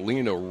around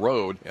Lena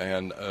Road,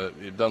 and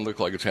it doesn't look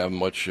like it's having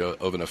much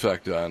of an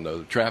effect on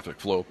the traffic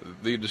flow.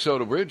 The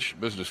DeSoto Bridge,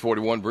 Business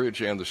 41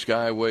 Bridge, and the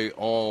Skyway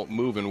all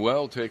moving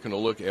well. Taking a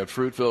look at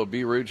Fruitville,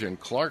 Bee Ridge, and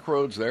Clark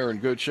Roads, they're in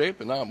good shape,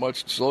 and not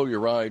much to slow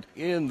your ride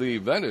in the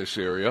Venice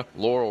area.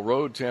 Laurel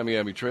Road,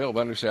 Tamiami Trail,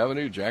 Venice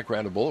Avenue, Jack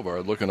Randall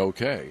Boulevard looking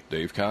okay.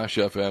 Dave Kosh,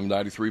 FM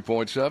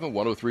 93.7,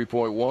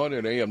 103.1,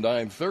 and AM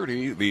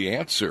 930, The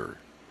Answer.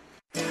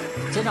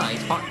 Tonight,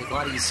 partly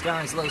cloudy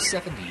skies, low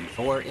 70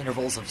 for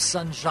intervals of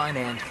sunshine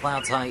and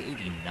clouds, high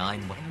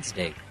 89.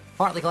 Wednesday,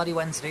 partly cloudy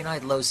Wednesday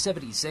night, low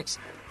 76.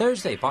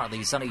 Thursday,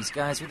 partly sunny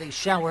skies with a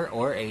shower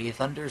or a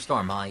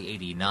thunderstorm, high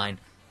 89.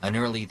 An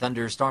early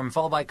thunderstorm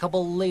followed by a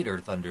couple later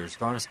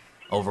thunderstorms.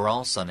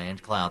 Overall, sun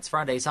and clouds.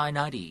 Friday's high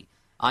 90.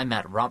 I'm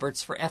Matt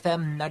Roberts for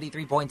FM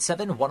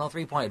 93.7,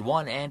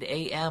 103.1, and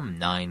AM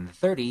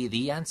 930,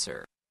 The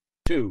Answer.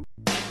 2.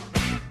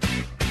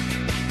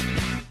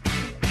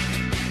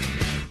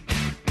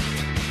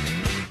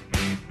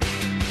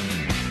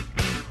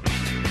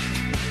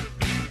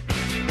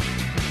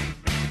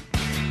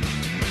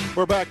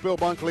 We're back. Bill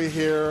Bunkley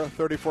here,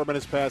 34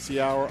 minutes past the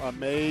hour.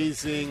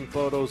 Amazing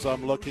photos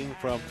I'm looking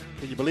from,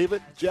 can you believe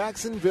it?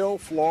 Jacksonville,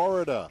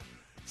 Florida.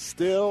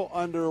 Still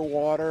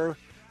underwater.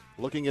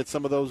 Looking at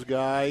some of those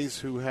guys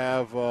who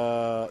have,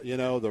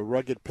 the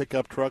rugged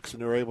pickup trucks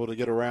and they're able to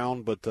get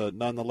around, but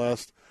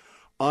nonetheless,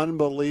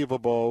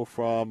 unbelievable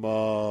from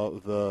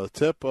the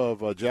tip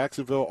of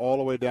Jacksonville all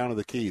the way down to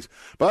the Keys.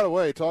 By the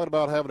way, talking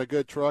about having a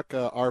good truck,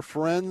 our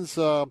friends,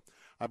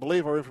 I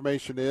believe our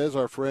information is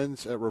our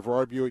friends at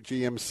Rivard Buick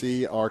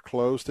GMC are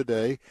closed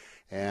today,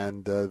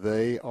 and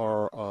they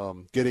are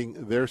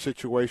getting their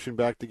situation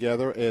back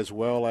together as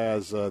well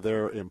as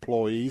their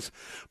employees.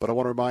 But I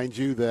want to remind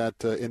you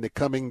that in the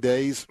coming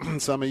days,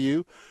 some of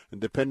you,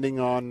 depending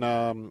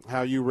on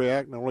how you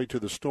react, not only to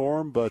the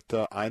storm, but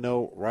I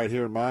know right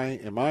here in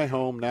my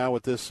home now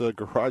with this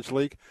garage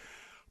leak,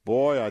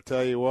 boy, I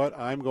tell you what,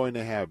 I'm going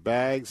to have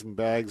bags and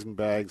bags and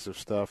bags of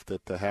stuff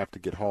that have to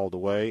get hauled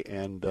away.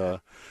 And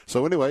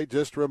so anyway,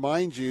 just to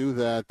remind you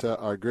that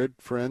our good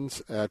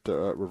friends at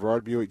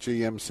Rivard Buick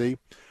GMC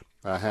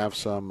have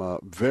some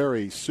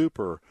very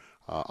super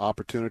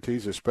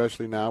opportunities,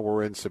 especially now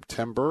we're in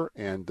September,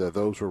 and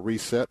those were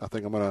reset. I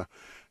think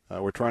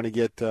we're trying to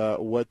get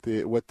what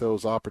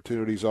those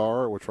opportunities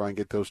are. We'll try and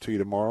get those to you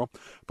tomorrow.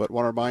 But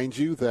want to remind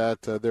you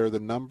that they're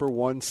the number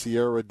one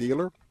Sierra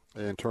dealer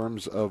in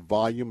terms of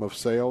volume of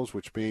sales,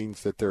 which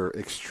means that they're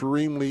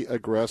extremely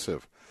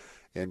aggressive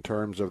in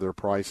terms of their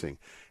pricing.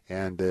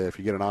 And if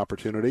you get an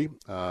opportunity,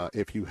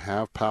 if you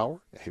have power,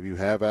 if you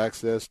have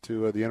access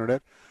to the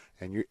internet,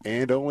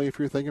 and only if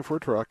you're thinking for a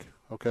truck,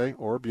 okay,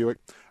 or a Buick,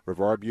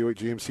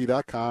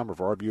 RivardBuickGMC.com,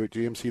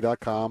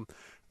 RivardBuickGMC.com.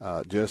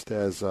 Just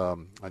as I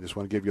just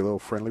want to give you a little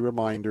friendly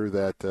reminder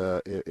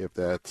that if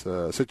that's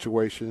a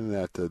situation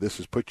that this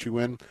has put you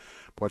in,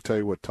 but I tell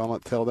you what,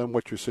 tell them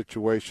what your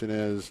situation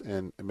is,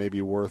 and it may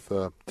be worth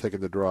taking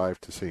the drive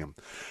to see them.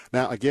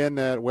 Now, again,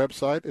 that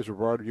website is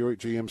Rivard Buick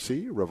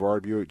GMC,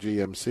 Rivard Buick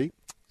GMC,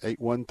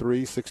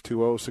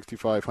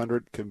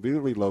 813-620-6500,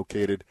 conveniently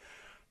located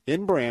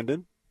in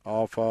Brandon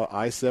off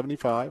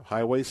I-75,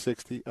 Highway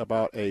 60,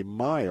 about a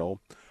mile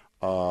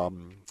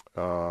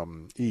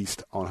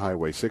east on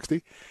Highway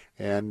 60.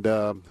 And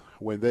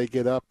when they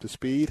get up to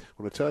speed,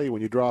 I'm going to tell you,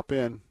 when you drop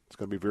in, it's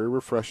going to be very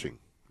refreshing,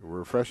 a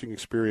refreshing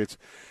experience.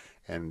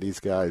 And these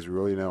guys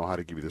really know how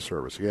to give you the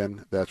service.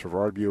 Again, that's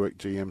Rivard Buick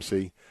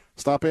GMC.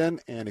 Stop in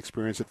and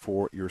experience it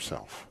for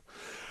yourself.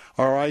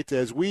 All right,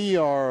 as we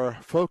are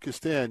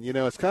focused in,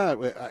 it's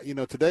kind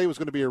of, today was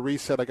going to be a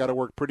reset. I got to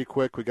work pretty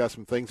quick. We got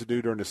some things to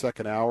do during the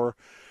second hour.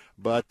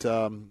 But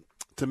to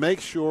make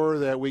sure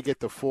that we get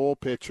the full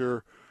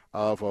picture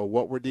of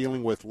what we're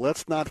dealing with,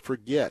 let's not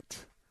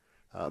forget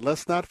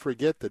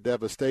the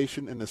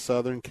devastation in the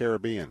Southern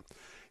Caribbean.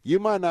 You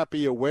might not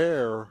be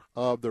aware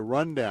of the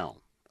rundown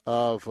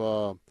of,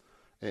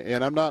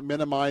 and I'm not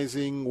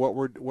minimizing what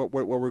we're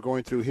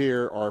going through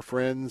here. Our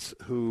friends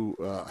who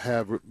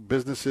have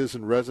businesses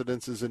and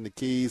residences in the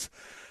Keys,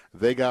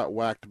 they got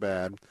whacked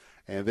bad.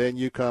 And then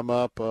you come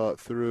up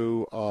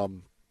through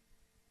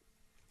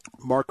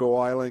Marco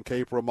Island,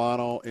 Cape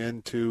Romano,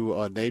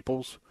 into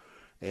Naples,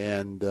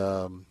 and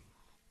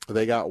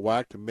they got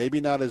whacked. Maybe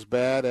not as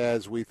bad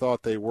as we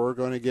thought they were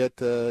going to get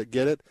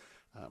it.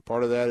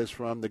 Part of that is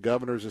from the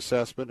governor's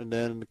assessment, and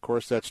then, of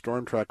course, that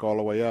storm track all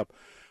the way up.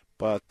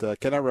 But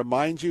can I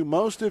remind you,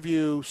 most of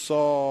you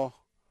saw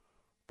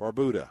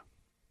Barbuda.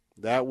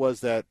 That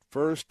was that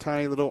first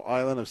tiny little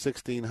island of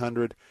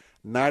 1,600.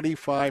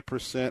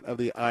 95% of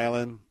the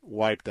island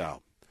wiped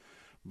out.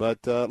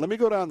 But let me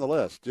go down the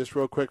list just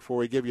real quick before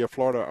we give you a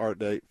Florida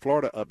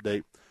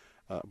update.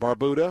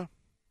 Barbuda,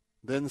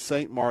 then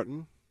St.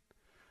 Martin,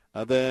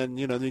 then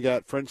you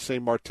got French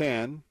St.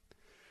 Martin.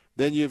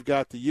 Then you've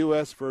got the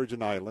U.S.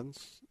 Virgin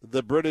Islands,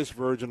 the British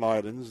Virgin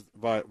Islands,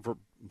 I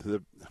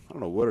don't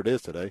know what it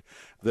is today,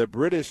 the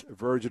British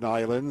Virgin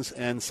Islands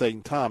and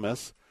St.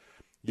 Thomas.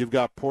 You've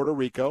got Puerto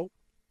Rico.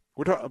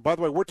 By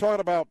the way, we're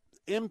talking about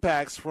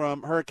impacts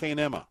from Hurricane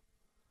Irma.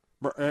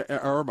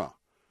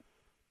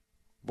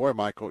 Boy,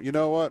 Michael, you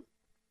know what?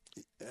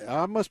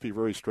 I must be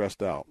very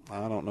stressed out.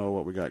 I don't know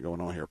what we got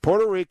going on here.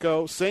 Puerto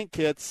Rico, St.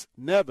 Kitts,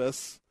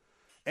 Nevis,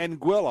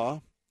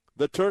 Anguilla,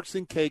 the Turks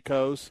and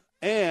Caicos,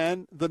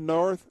 and the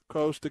north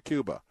coast of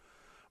Cuba,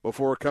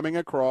 before coming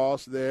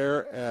across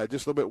there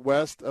just a little bit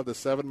west of the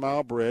 7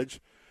 Mile Bridge.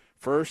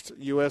 First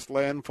U.S.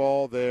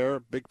 landfall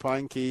there, Big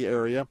Pine Key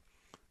area,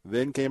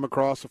 then came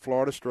across the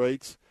Florida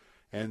Straits,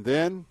 and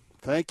then,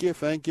 thank you,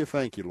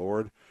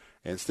 Lord,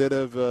 instead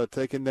of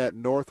taking that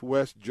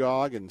northwest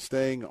jog and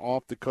staying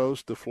off the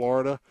coast of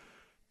Florida,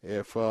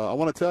 if I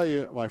want to tell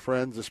you, my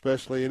friends,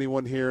 especially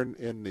anyone here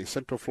in the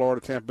Central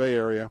Florida, Tampa Bay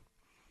area,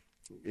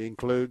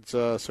 includes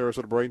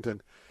Sarasota,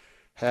 Bradenton,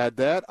 had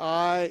that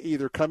eye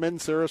either come in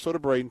Sarasota,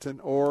 Bradenton,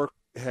 or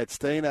had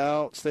stayed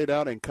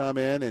out and come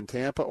in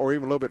Tampa, or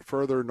even a little bit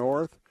further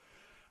north,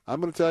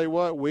 I'm going to tell you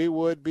what, we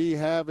would be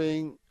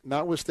having,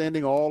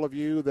 notwithstanding all of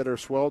you that are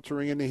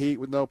sweltering in the heat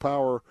with no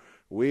power,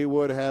 we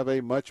would have a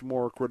much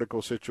more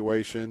critical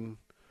situation.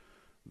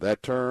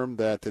 That term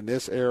that in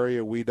this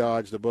area we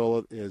dodged a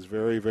bullet is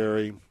very,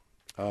 very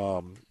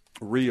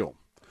real.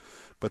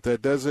 But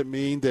that doesn't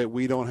mean that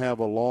we don't have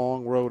a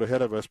long road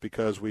ahead of us,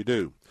 because we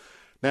do.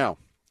 Now,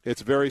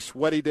 it's a very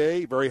sweaty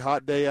day, very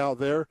hot day out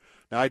there.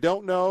 Now, I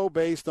don't know,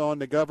 based on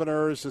the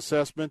governor's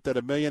assessment, that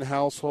 1 million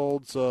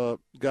households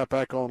got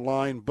back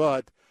online,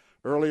 but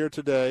earlier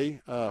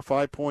today,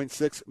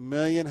 5.6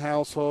 million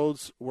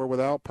households were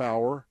without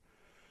power.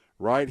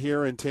 Right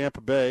here in Tampa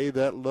Bay,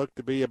 that looked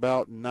to be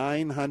about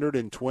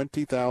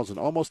 920,000,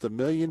 almost 1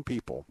 million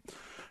people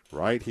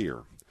right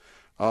here.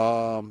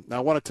 Now, I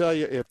want to tell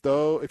you,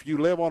 if you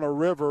live on a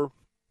river,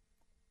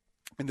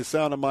 in the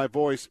sound of my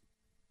voice,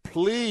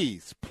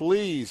 please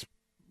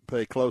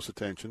pay close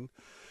attention,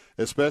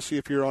 especially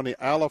if you're on the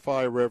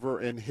Alafai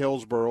River in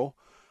Hillsborough.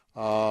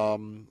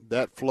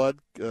 That flood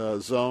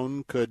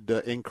zone could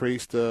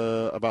increase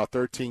to about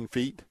 13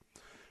 feet.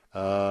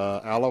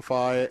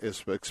 Alafai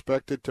is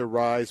expected to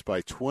rise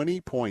by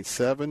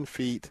 20.7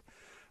 feet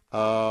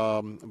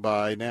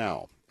by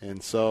now.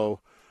 And so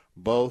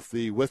both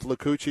the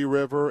Withlacoochee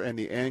River and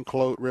the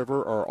Anclote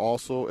River are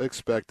also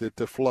expected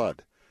to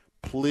flood.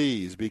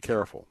 Please be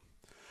careful.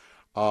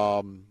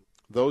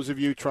 Those of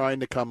you trying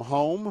to come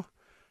home,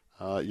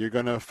 you're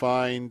going to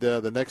find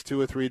the next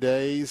 2 or 3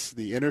 days,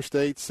 the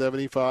Interstate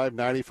 75,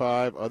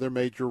 95, other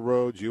major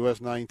roads, US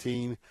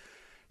 19.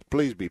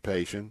 Please be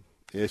patient.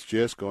 It's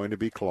just going to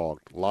be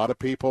clogged. A lot of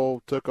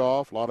people took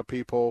off. A lot of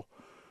people,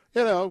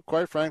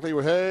 quite frankly,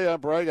 were, hey,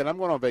 I'm bragging. I'm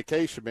going on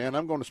vacation, man.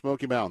 I'm going to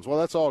Smoky Mountains. Well,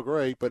 that's all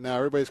great, but now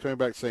everybody's coming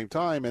back at the same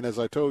time. And as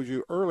I told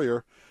you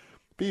earlier,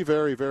 be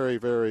very, very,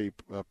 very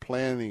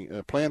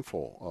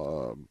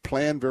planful.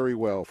 Plan very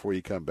well before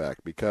you come back,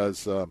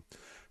 because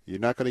you're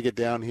not going to get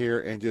down here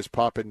and just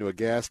pop into a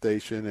gas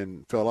station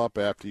and fill up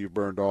after you've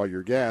burned all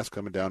your gas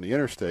coming down the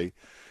interstate.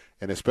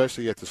 And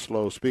especially at the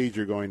slow speed,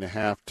 you're going to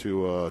have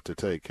to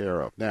take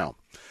care of. Now,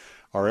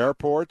 our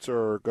airports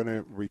are going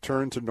to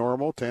return to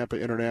normal. Tampa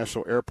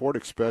International Airport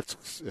is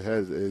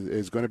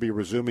going to be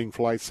resuming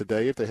flights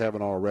today if they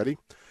haven't already.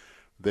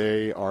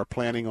 They are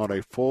planning on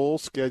a full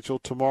schedule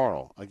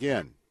tomorrow.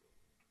 Again,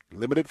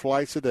 limited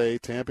flights today,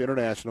 Tampa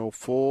International,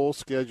 full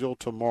schedule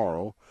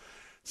tomorrow.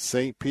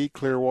 St. Pete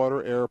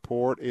Clearwater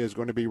Airport is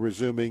going to be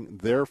resuming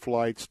their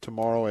flights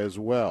tomorrow as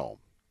well.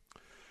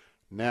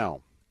 Now,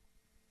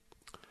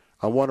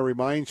 I want to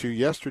remind you,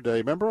 yesterday,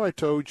 remember I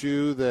told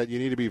you that you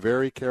need to be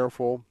very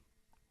careful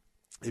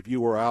if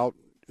you were out,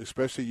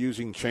 especially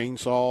using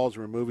chainsaws,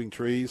 removing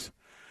trees.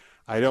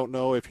 I don't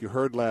know if you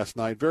heard last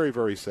night, very,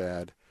 very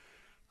sad,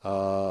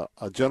 a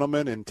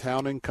gentleman in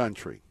Town and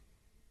Country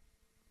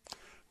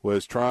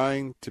was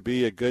trying to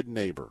be a good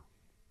neighbor,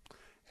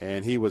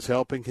 and he was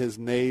helping his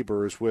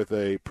neighbors with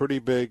a pretty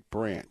big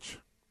branch.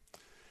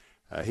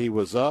 He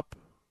was up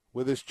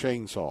with his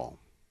chainsaw.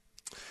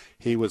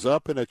 He was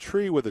up in a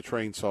tree with a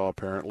chainsaw,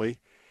 apparently,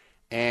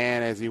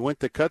 and as he went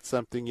to cut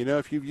something,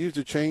 if you've used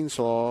a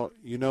chainsaw,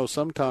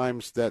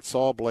 sometimes that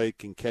saw blade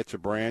can catch a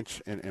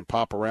branch and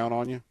pop around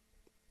on you.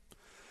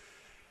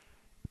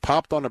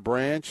 Popped on a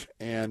branch,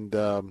 and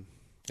I'm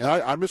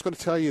just going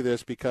to tell you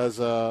this because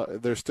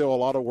there's still a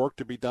lot of work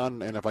to be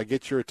done, and if I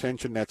get your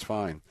attention, that's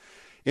fine.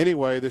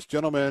 Anyway, this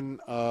gentleman,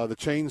 the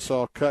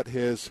chainsaw cut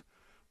his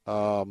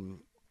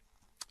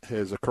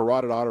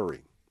carotid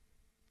artery.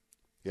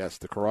 Yes,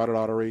 the carotid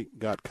artery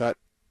got cut,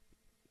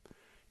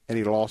 and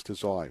he lost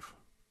his life.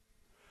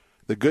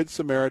 The Good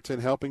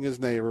Samaritan helping his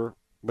neighbor,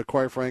 but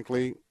quite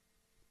frankly,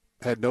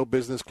 had no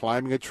business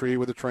climbing a tree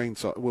with a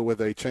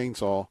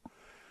chainsaw,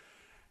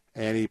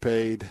 and he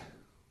paid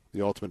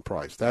the ultimate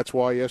price. That's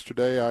why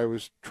yesterday I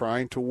was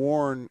trying to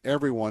warn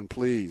everyone,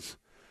 please,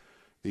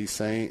 these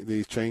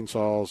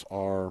chainsaws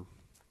are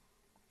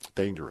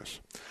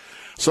dangerous.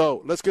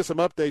 So let's get some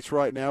updates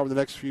right now over the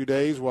next few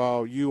days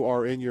while you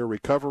are in your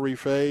recovery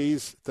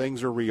phase.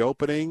 Things are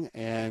reopening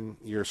and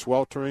you're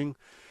sweltering.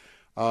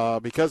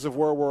 Because of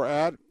where we're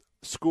at,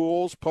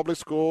 public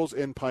schools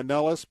in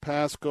Pinellas,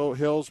 Pasco,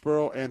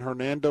 Hillsborough, and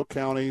Hernando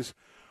counties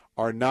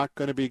are not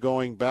going to be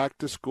going back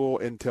to school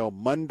until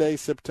Monday,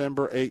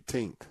 September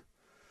 18th.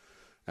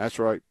 That's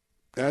right.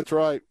 That's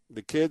right.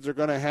 The kids are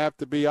going to have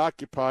to be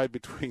occupied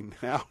between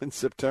now and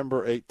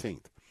September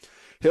 18th.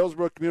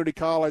 Hillsborough Community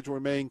College will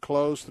remain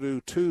closed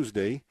through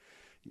Tuesday.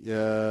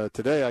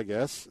 Today, I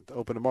guess, to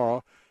open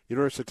tomorrow.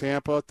 University of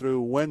Tampa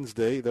through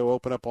Wednesday. They'll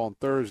open up on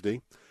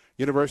Thursday.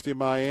 University of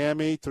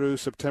Miami through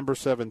September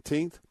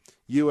 17th.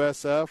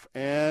 USF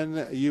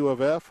and U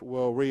of F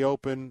will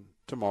reopen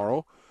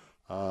tomorrow,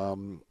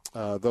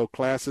 though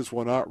classes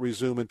will not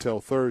resume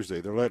until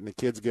Thursday. They're letting the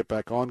kids get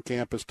back on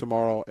campus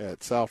tomorrow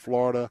at South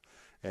Florida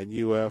and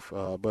UF,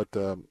 but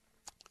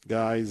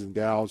guys and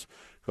gals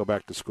go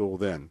back to school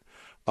then.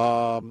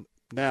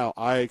 Now,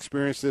 I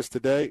experienced this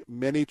today.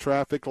 Many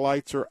traffic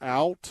lights are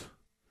out.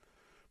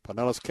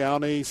 Pinellas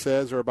County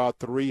says there are about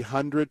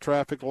 300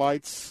 traffic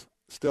lights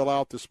still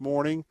out this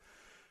morning.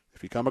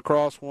 If you come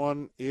across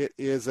one, it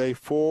is a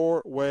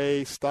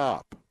four-way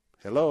stop.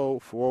 Hello,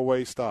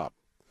 four-way stop.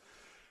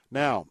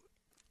 Now,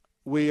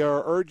 we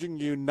are urging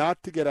you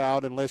not to get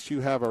out unless you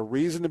have a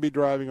reason to be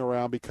driving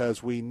around,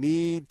 because we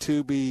need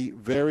to be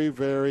very,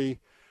 very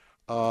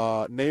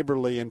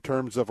neighborly in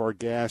terms of our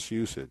gas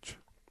usage.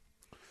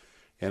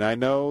 And I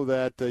know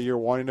that you're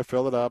wanting to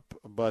fill it up,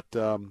 but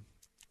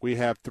we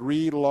have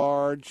 3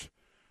 large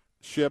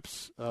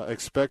ships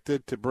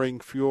expected to bring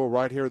fuel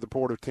right here at the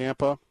Port of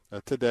Tampa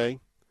today.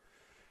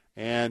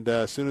 And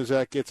as soon as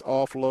that gets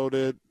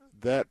offloaded,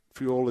 that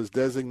fuel is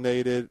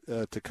designated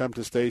to come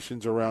to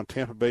stations around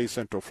Tampa Bay,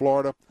 Central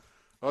Florida.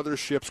 Other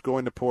ships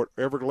going to Port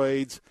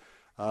Everglades,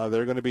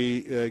 they're going to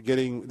be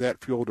getting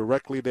that fuel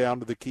directly down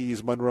to the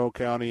Keys, Monroe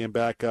County, and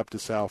back up to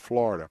South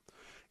Florida.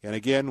 And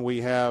again,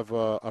 we have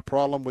a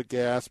problem with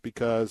gas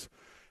because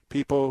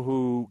people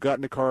who got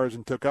in the cars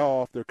and took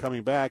off, they're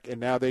coming back, and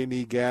now they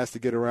need gas to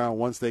get around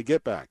once they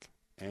get back,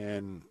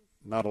 and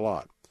not a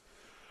lot.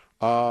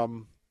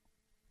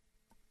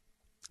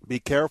 Be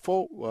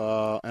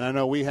careful, and I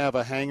know we have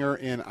a hanger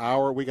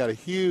we got a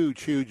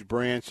huge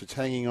branch that's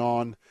hanging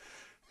on,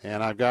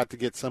 and I've got to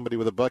get somebody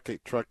with a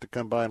bucket truck to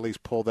come by and at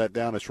least pull that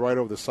down. It's right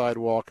over the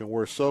sidewalk, and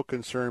we're so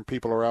concerned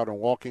people are out and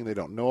walking, they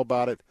don't know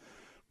about it,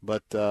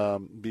 but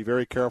be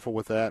very careful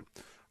with that.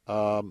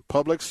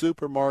 Public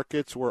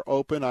supermarkets were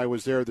open. I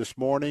was there this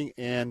morning,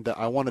 and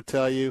I want to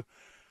tell you,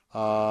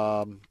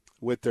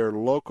 with their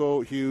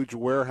local huge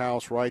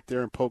warehouse right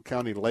there in Polk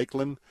County,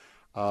 Lakeland,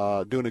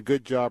 doing a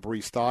good job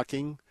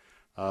restocking.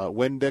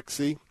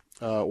 Winn-Dixie,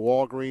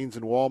 Walgreens,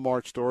 and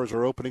Walmart stores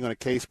are opening on a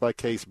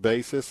case-by-case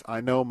basis. I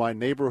know my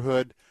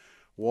neighborhood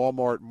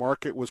Walmart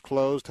Market was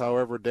closed.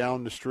 However,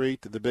 down the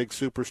street, the big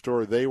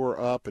superstore, they were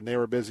up, and they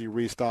were busy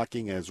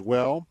restocking as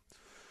well.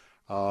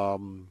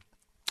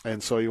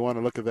 And so you want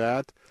to look at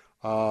that.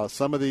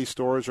 Some of these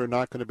stores are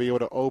not going to be able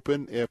to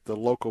open if the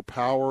local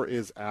power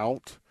is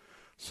out.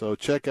 So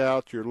check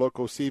out your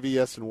local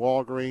CVS and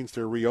Walgreens.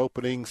 They're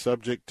reopening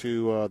subject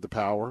to the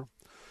power.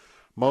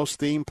 Most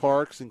theme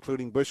parks,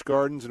 including Busch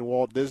Gardens and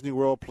Walt Disney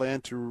World, plan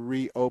to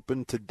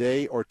reopen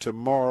today or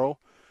tomorrow.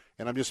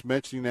 And I'm just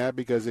mentioning that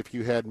because if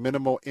you had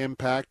minimal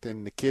impact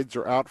and the kids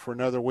are out for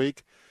another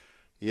week,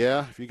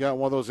 yeah, if you got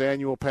one of those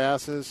annual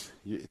passes,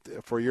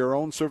 for your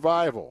own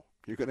survival,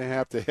 you're going to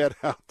have to head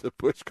out to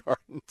Busch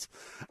Gardens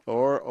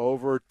or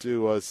over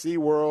to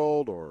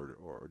SeaWorld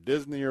or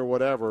Disney or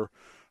whatever,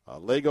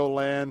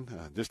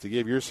 Legoland, just to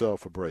give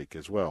yourself a break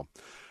as well.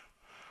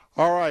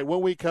 All right,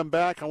 when we come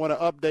back, I want to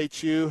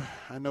update you.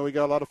 I know we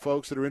got a lot of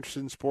folks that are interested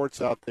in sports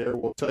out there.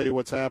 We'll tell you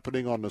what's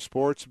happening on the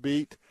sports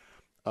beat,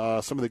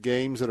 some of the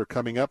games that are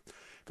coming up. If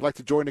you'd like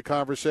to join the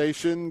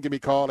conversation, give me a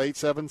call at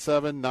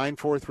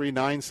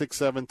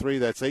 877-943-9673.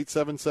 That's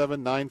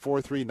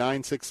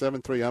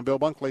 877-943-9673. I'm Bill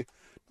Bunkley.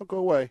 Don't go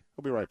away.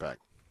 We'll be right back.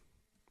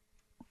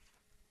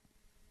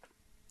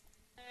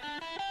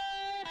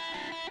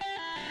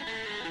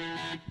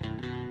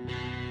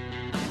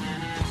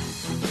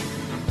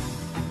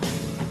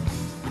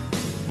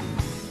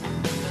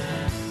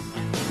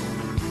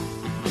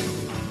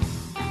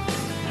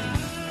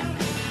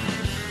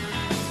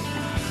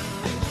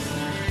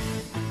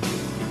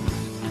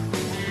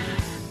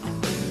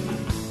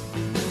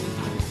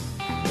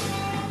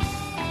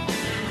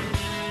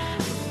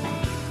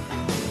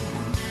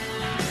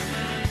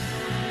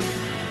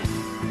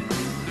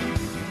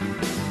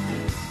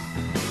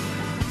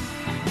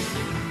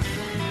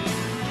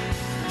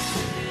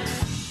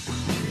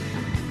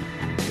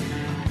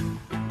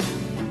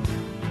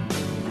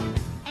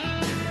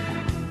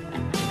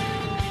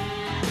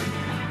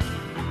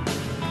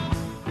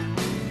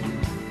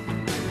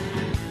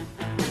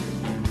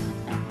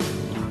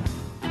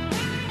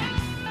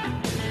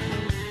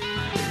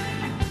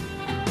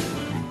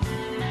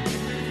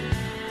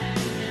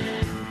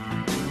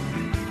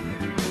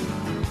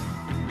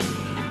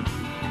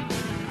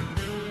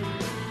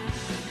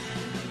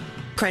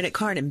 Credit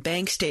card and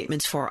bank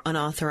statements for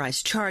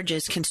unauthorized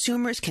charges,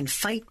 consumers can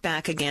fight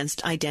back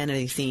against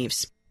identity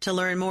thieves. To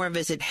learn more,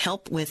 visit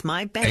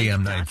helpwithmybank.gov.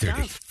 AM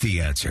 930, The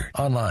Answer.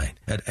 Online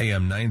at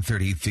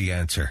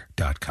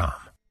am930theanswer.com.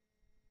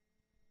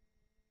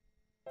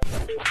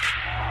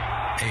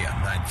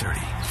 AM 930,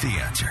 The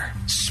Answer.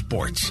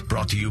 Sports,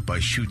 brought to you by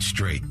Shoot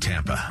Straight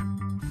Tampa.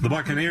 The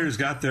Buccaneers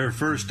got their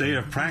first day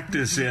of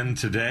practice in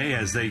today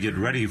as they get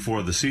ready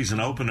for the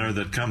season opener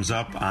that comes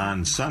up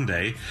on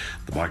Sunday.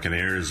 The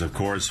Buccaneers, of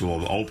course,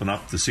 will open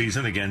up the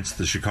season against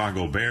the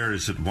Chicago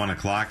Bears at 1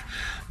 o'clock.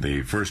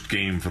 The first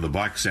game for the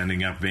Bucs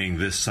ending up being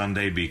this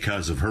Sunday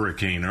because of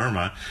Hurricane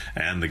Irma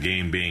and the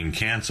game being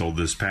canceled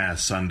this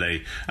past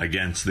Sunday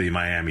against the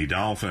Miami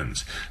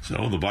Dolphins.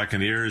 So the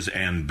Buccaneers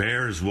and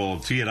Bears will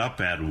tee it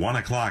up at 1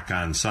 o'clock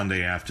on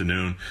Sunday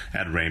afternoon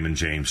at Raymond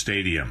James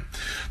Stadium.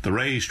 The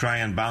Rays try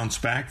and bounce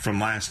back from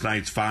last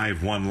night's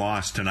 5-1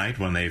 loss tonight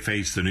when they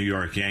face the New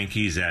York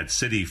Yankees at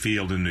Citi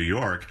Field in New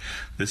York.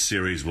 This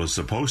series was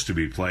supposed to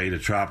be played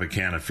at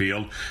Tropicana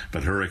Field,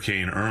 but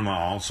Hurricane Irma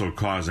also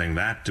causing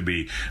that to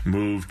be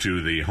moved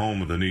to the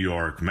home of the New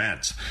York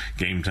Mets.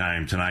 Game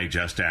time tonight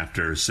just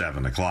after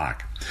 7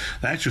 o'clock.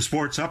 That's your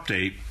sports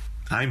update.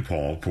 I'm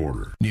Paul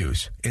Porter.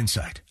 News,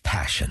 insight,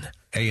 passion.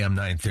 AM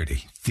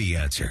 930, The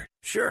Answer.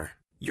 Sure,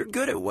 you're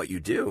good at what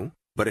you do.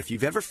 But if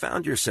you've ever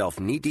found yourself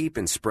knee-deep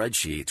in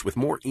spreadsheets with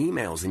more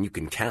emails than you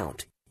can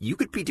count, you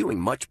could be doing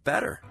much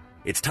better.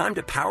 It's time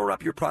to power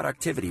up your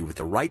productivity with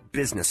the right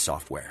business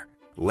software.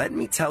 Let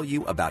me tell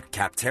you about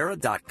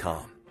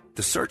Capterra.com.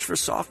 The search for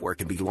software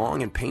can be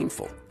long and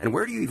painful, and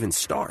where do you even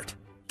start?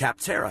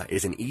 Capterra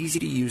is an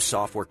easy-to-use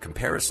software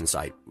comparison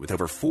site with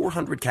over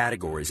 400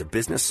 categories of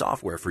business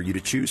software for you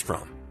to choose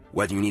from.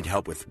 Whether you need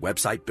help with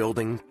website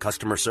building,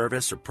 customer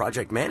service, or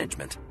project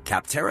management,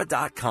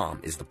 Capterra.com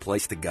is the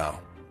place to go.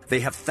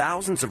 They have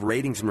thousands of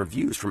ratings and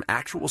reviews from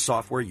actual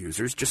software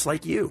users just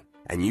like you.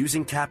 And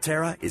using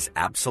Capterra is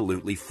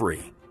absolutely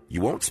free.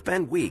 You won't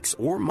spend weeks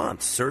or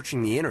months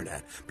searching the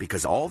internet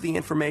because all the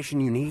information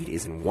you need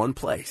is in one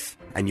place.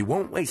 And you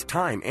won't waste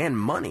time and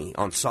money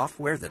on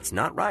software that's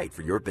not right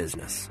for your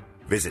business.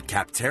 Visit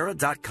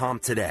Capterra.com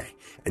today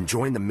and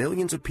join the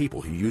millions of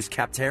people who use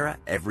Capterra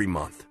every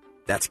month.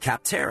 That's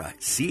Capterra,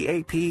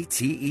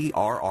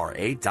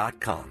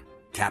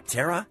 Capterra.com.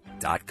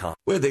 Capterra.com.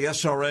 With the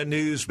SRN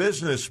News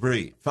Business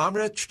Brief, I'm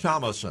Rich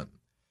Thomason.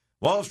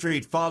 Wall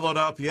Street followed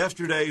up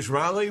yesterday's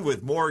rally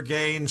with more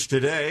gains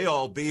today,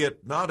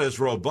 albeit not as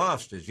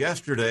robust as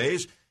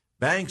yesterday's.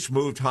 Banks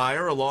moved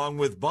higher along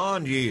with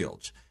bond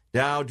yields.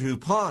 Dow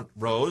DuPont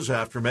rose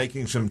after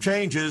making some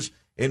changes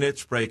in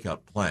its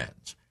breakup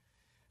plans.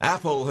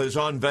 Apple has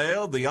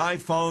unveiled the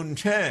iPhone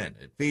X.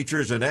 It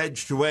features an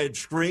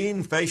edge-to-edge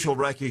screen, facial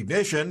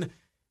recognition,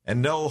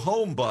 and no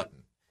home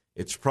button.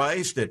 It's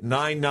priced at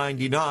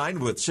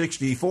 $999 with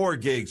 64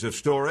 gigs of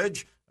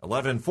storage,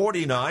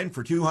 $1149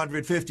 for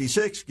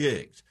 256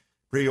 gigs.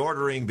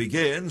 Pre-ordering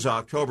begins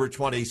October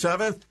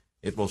 27th.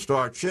 It will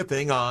start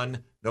shipping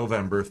on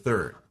November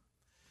 3rd.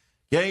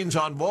 Gains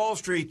on Wall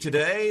Street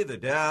today. The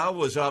Dow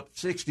was up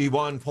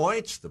 61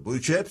 points. The blue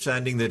chips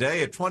ending the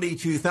day at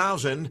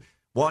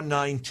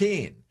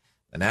 22,119.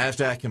 The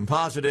NASDAQ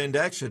Composite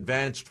Index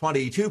advanced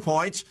 22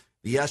 points.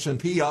 The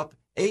S&P up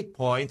 8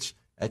 points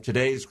at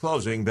today's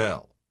closing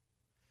bell.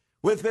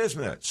 With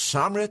business,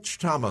 I'm Rich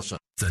Thomason.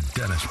 The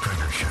Dennis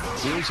Prager Show.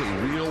 There's a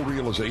real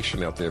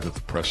realization out there that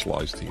the press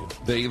lies to you.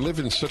 They live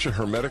in such a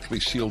hermetically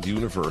sealed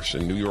universe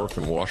in New York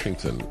and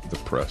Washington, the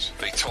press.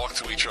 They talk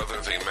to each other,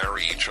 they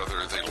marry each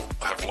other, they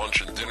have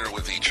lunch and dinner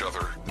with each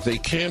other. They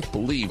can't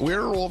believe.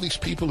 Where are all these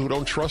people who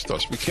don't trust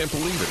us? We can't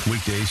believe it.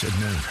 Weekdays at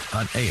noon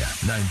on AM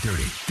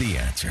 930. The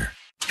Answer.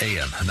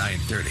 AM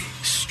 930.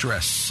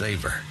 Stress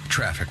Saver.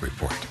 Traffic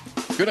Report.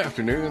 Good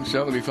afternoon.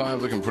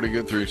 75 looking pretty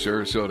good through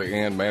Sarasota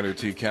and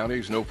Manatee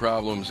counties. No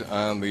problems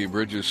on the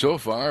bridges so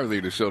far.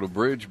 The DeSoto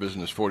Bridge,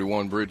 Business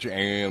 41 Bridge,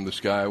 and the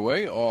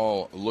Skyway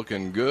all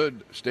looking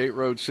good. State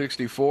Road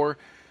 64.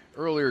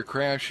 Earlier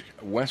crash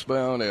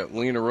westbound at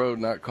Lena Road,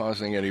 not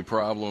causing any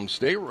problems.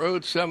 State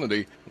Road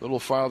 70, a little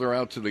farther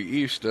out to the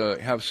east,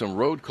 have some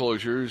road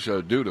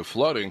closures due to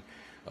flooding.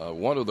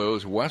 One of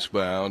those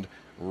westbound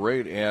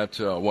right at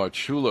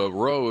Wauchula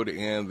Road,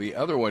 and the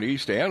other one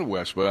east and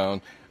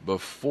westbound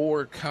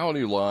before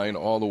County Line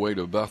all the way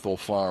to Bethel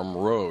Farm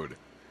Road.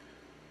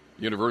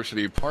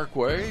 University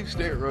Parkway,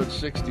 State Road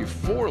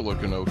 64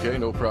 looking okay.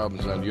 No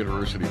problems on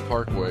University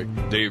Parkway.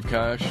 Dave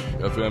Kosh,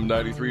 FM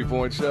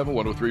 93.7,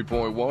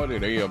 103.1,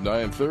 and AM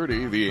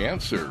 930, The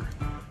Answer.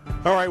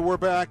 All right, we're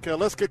back.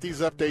 Let's get these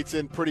updates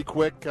in pretty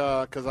quick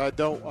because I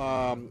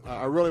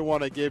really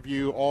want to give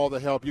you all the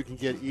help you can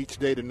get each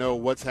day to know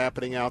what's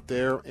happening out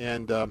there.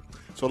 And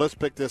so let's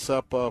pick this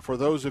up for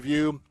those of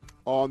you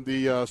on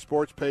the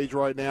sports page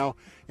right now.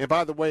 And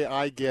by the way,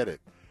 I get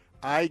it.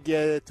 I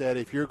get it that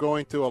if you're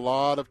going through a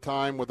lot of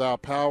time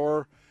without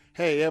power,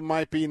 hey, it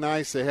might be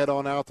nice to head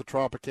on out to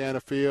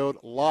Tropicana Field.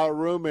 A lot of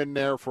room in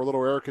there for a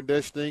little air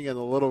conditioning and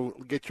a little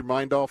get your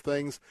mind off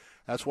things.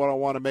 That's what I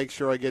want to make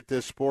sure I get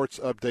this sports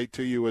update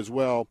to you as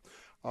well.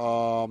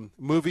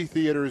 Movie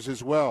theaters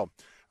as well.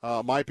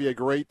 Might be a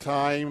great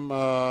time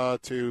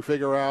to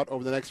figure out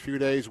over the next few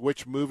days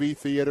which movie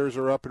theaters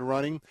are up and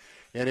running.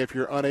 And if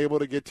you're unable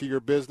to get to your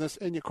business,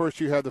 and of course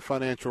you have the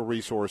financial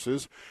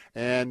resources,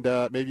 and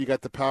maybe you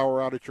got the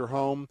power out at your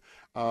home,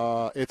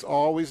 it's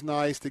always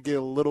nice to get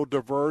a little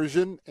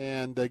diversion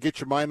and get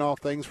your mind off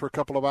things for a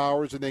couple of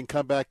hours and then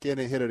come back in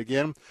and hit it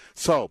again.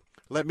 So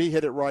let me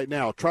hit it right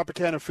now.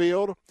 Tropicana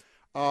Field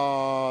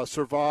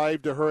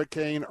survived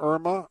Hurricane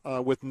Irma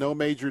with no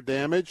major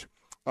damage.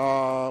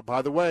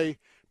 By the way,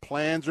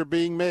 plans are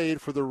being made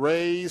for the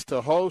Rays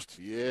to host,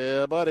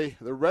 the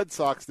Red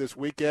Sox this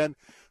weekend.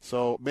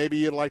 So maybe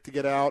you'd like to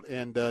get out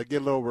and get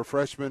a little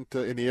refreshment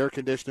in the air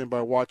conditioning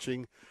by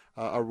watching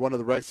one of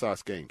the Red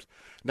Sox games.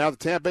 Now the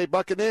Tampa Bay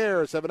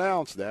Buccaneers have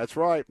announced, that's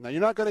right. Now you're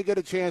not going to get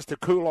a chance to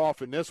cool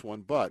off in this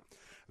one, but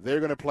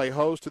they're going to play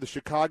host to the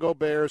Chicago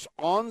Bears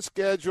on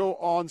schedule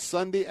on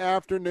Sunday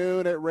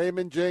afternoon at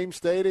Raymond James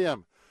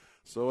Stadium.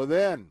 So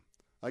then,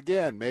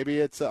 again, maybe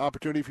it's an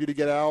opportunity for you to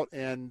get out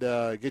and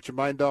get your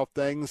mind off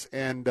things.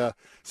 And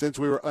since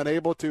we were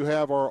unable to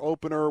have our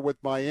opener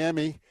with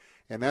Miami,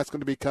 and that's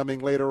going to be coming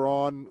later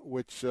on,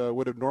 which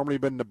would have normally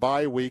been the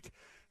bye week,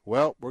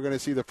 well, we're going to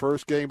see the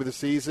first game of the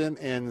season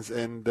and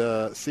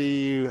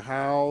see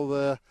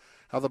how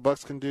the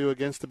Bucs can do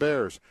against the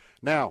Bears.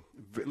 Now,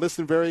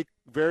 listen very,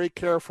 very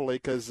carefully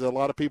because a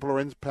lot of people are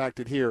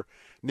impacted here.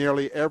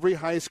 Nearly every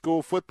high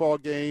school football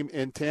game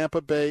in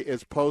Tampa Bay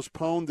is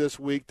postponed this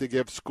week to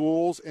give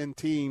schools and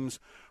teams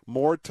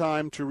more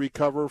time to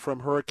recover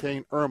from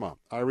Hurricane Irma.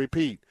 I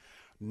repeat,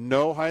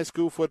 no high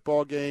school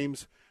football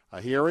games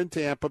here in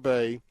Tampa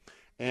Bay,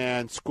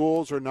 and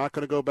schools are not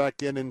going to go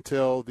back in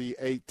until the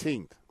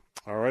 18th.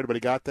 All right, everybody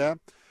got that?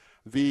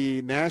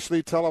 The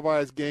nationally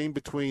televised game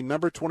between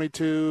number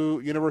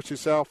 22, University of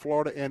South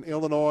Florida, and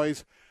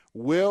Illinois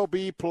will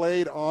be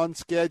played on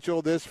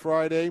schedule this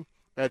Friday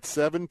at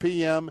 7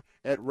 p.m.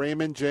 at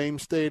Raymond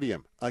James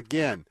Stadium.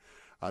 Again,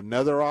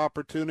 another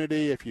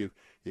opportunity if you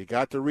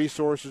got the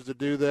resources to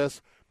do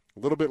this. A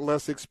little bit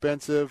less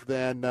expensive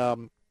than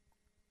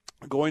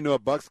going to a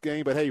Bucs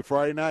game, but hey,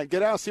 Friday night,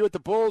 get out, see what the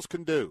Bulls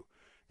can do.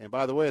 And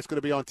by the way, it's going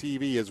to be on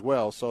TV as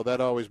well, so that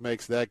always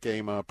makes that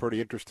game pretty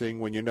interesting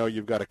when you know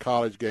you've got a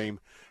college game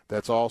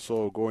that's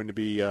also going to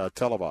be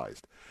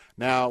televised.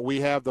 Now,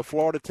 we have the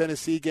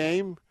Florida-Tennessee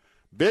game.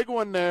 Big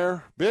one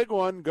there. Big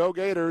one. Go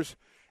Gators.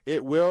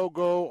 It will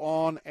go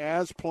on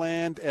as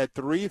planned at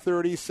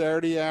 3:30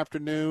 Saturday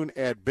afternoon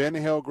at Ben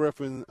Hill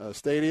Griffin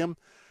Stadium.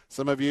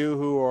 Some of you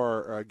who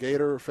are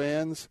Gator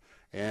fans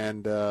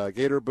and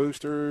Gator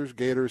boosters,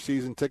 Gator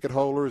season ticket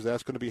holders,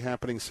 that's going to be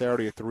happening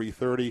Saturday at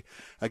 3:30.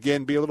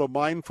 Again, be a little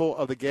mindful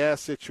of the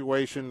gas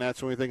situation.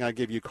 That's the only thing I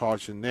give you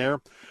caution there.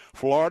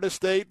 Florida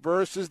State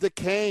versus the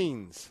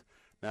Canes.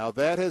 Now,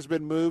 that has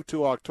been moved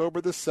to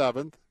October the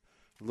 7th.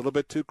 A little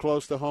bit too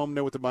close to home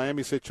there with the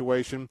Miami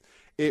situation.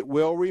 It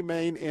will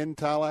remain in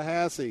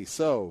Tallahassee.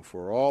 So,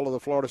 for all of the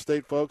Florida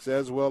State folks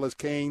as well as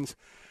Canes,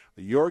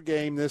 your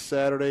game this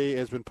Saturday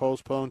has been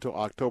postponed to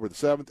October the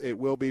 7th. It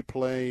will be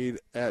played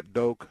at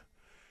Doak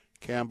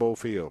Campbell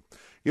Field.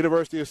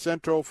 University of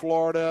Central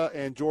Florida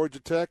and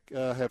Georgia Tech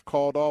have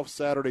called off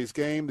Saturday's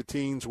game. The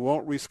teams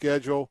won't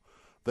reschedule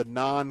the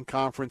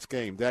non-conference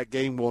game. That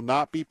game will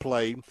not be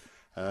played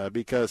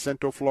because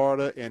Central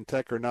Florida and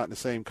Tech are not in the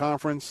same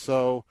conference,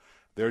 so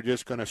they're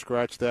just going to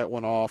scratch that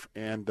one off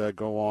and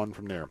go on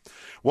from there.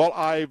 Well,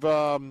 I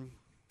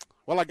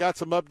got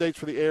some updates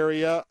for the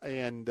area,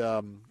 and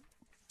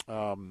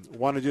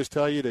want to just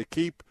tell you to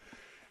keep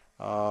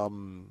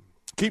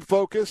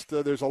focused.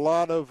 There's a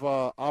lot of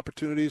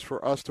opportunities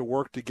for us to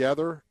work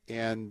together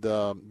and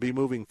be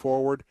moving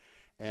forward.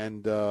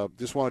 And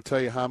just want to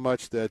tell you how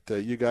much that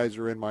you guys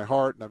are in my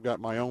heart. And I've got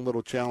my own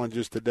little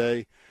challenges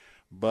today.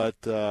 But,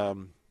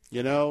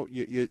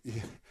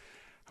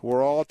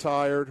 we're all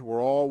tired.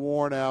 We're all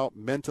worn out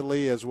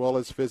mentally as well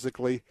as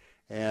physically.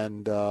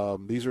 And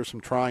these are some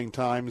trying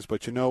times.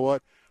 But you know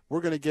what? We're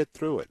going to get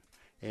through it.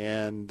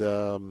 And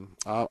I'm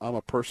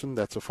a person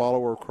that's a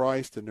follower of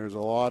Christ, and there's a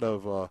lot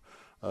of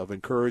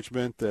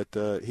encouragement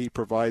that he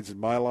provides in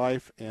my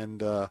life.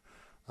 And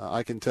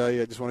I can tell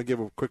you, I just want to give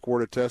a quick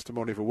word of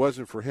testimony. If it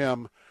wasn't for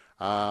him,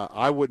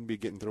 I wouldn't be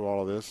getting through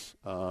all of this.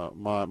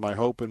 My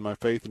hope and my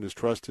faith and his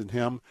trust in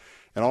him.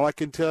 And all I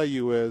can tell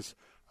you is,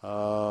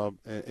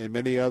 and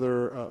many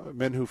other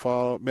men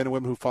and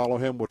women who follow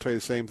him will tell you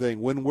the same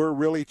thing. When we're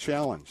really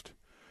challenged,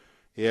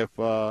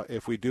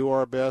 if we do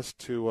our best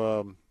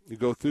to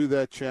go through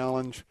that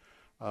challenge,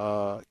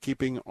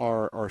 keeping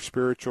our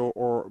spiritual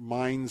or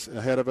minds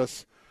ahead of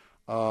us,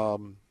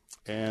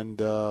 and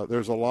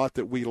there's a lot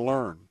that we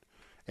learn,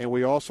 and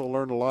we also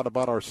learn a lot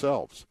about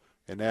ourselves,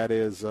 and that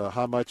is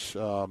how much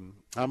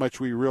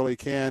we really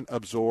can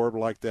absorb,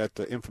 like that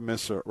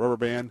infamous rubber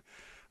band,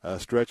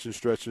 stretch and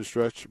stretch and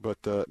stretch, but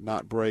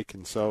not break.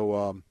 And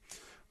so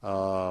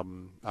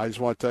I just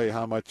want to tell you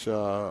how much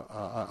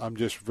I'm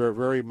just very,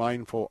 very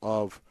mindful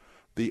of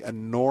the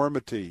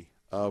enormity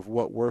of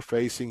what we're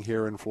facing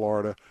here in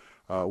Florida.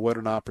 What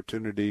an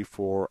opportunity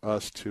for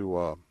us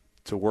to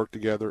work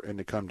together and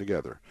to come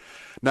together.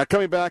 Now,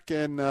 coming back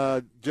in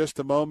just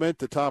a moment,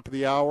 the top of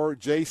the hour,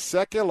 Jay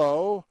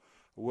Sekulow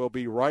will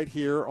be right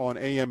here on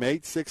AM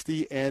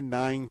 860 and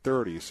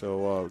 930.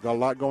 So got a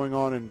lot going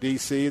on in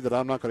D.C. that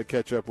I'm not going to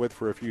catch up with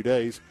for a few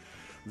days.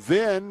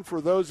 Then,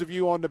 for those of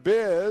you on the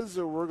biz,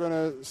 we're going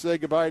to say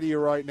goodbye to you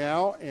right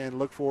now and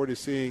look forward to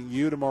seeing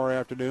you tomorrow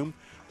afternoon,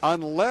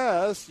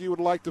 unless you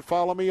would like to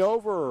follow me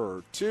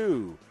over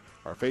to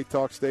our Faith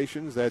Talk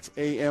stations. That's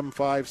AM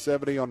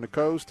 570 on the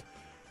coast,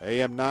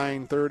 AM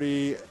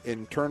 930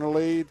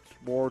 internally,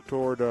 more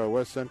toward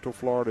West Central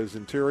Florida's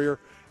interior,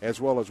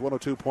 as well as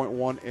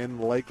 102.1 in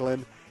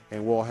Lakeland,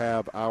 and we'll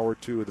have hour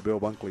 2 of the Bill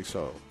Bunkley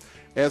Show.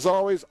 As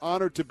always,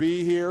 honored to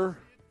be here.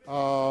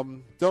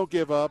 Don't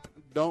give up.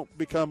 Don't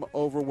become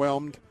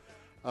overwhelmed.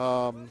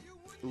 A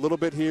little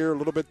bit here, a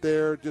little bit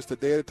there, just a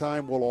day at a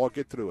time. We'll all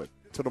get through it.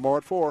 Till tomorrow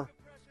at 4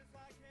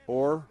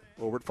 or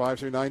over at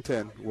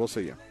 53910. We'll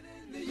see you.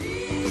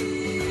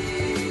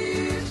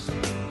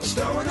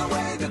 Stowing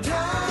away the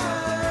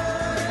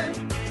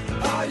time.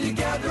 Are you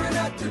gathering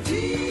up the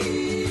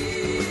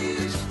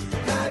tears?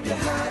 Have you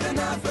had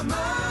enough of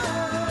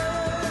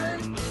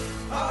mine?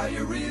 Are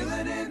you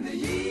reeling in the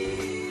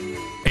years?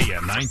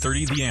 AM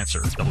 930 The Answer,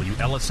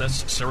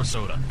 WLSS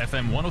Sarasota,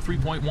 FM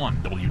 103.1,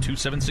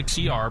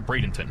 W276CR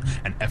Bradenton,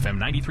 and FM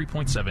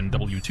 93.7,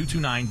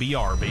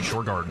 W229BR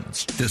Bayshore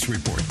Gardens. This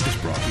report is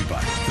brought to you by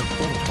the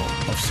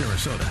Bulldog of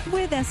Sarasota.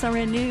 With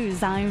SRN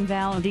News, I'm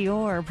Val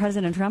Dior.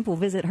 President Trump will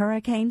visit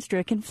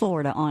hurricane-stricken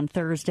Florida on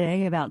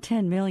Thursday. About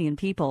 10 million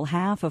people,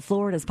 half of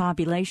Florida's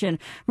population,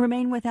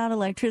 remain without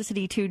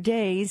electricity 2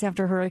 days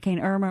after Hurricane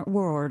Irma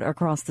roared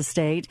across the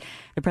state.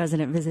 The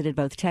president visited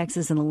both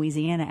Texas and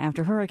Louisiana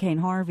after Hurricane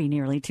Harvey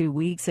nearly 2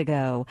 weeks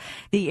ago.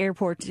 The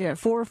airport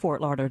for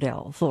Fort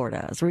Lauderdale,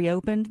 Florida, is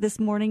reopened this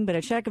morning, but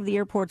a check of the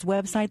airport's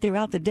website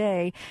throughout the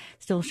day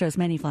still shows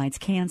many flights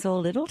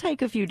canceled. It'll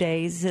take a few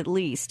days at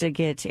least to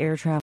get air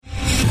travel.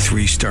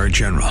 3-star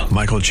General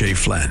Michael J.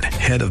 Flynn,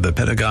 head of the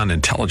Pentagon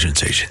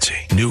Intelligence Agency,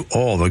 knew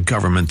all the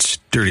government's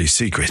dirty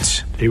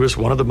secrets. He was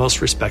one of the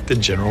most respected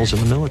generals in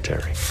the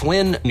military.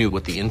 Flynn knew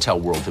what the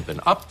intel world had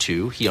been up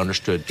to. He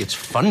understood its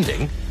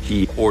funding.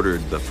 He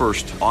ordered the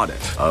first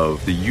audit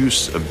of the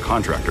use of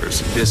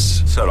contractors.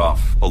 This set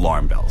off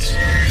alarm bells.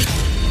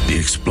 The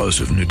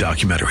explosive new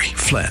documentary,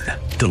 Flynn,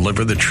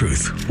 Deliver the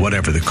Truth,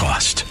 Whatever the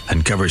Cost,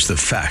 uncovers the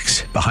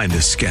facts behind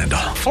this scandal.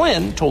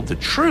 Flynn told the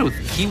truth.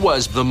 He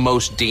was the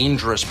most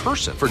dangerous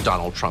person for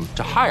Donald Trump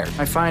to hire.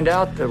 I find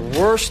out the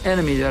worst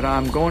enemy that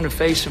I'm going to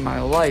face in my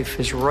life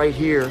is right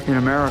here in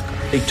America.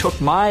 They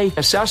took my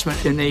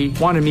assessment and they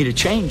wanted me to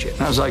change it.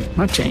 And I was like, I'm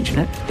not changing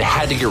it. They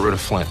had to get rid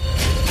of Flynn.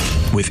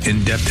 With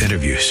in-depth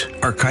interviews,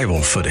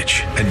 archival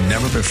footage, and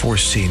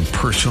never-before-seen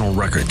personal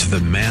records of the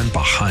man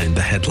behind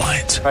the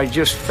headlines. I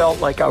just felt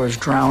like I was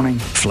drowning.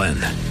 Flynn,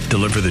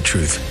 Deliver the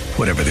Truth,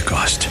 Whatever the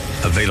Cost.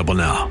 Available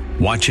now.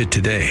 Watch it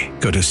today.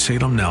 Go to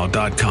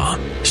salemnow.com.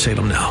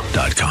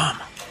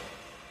 salemnow.com.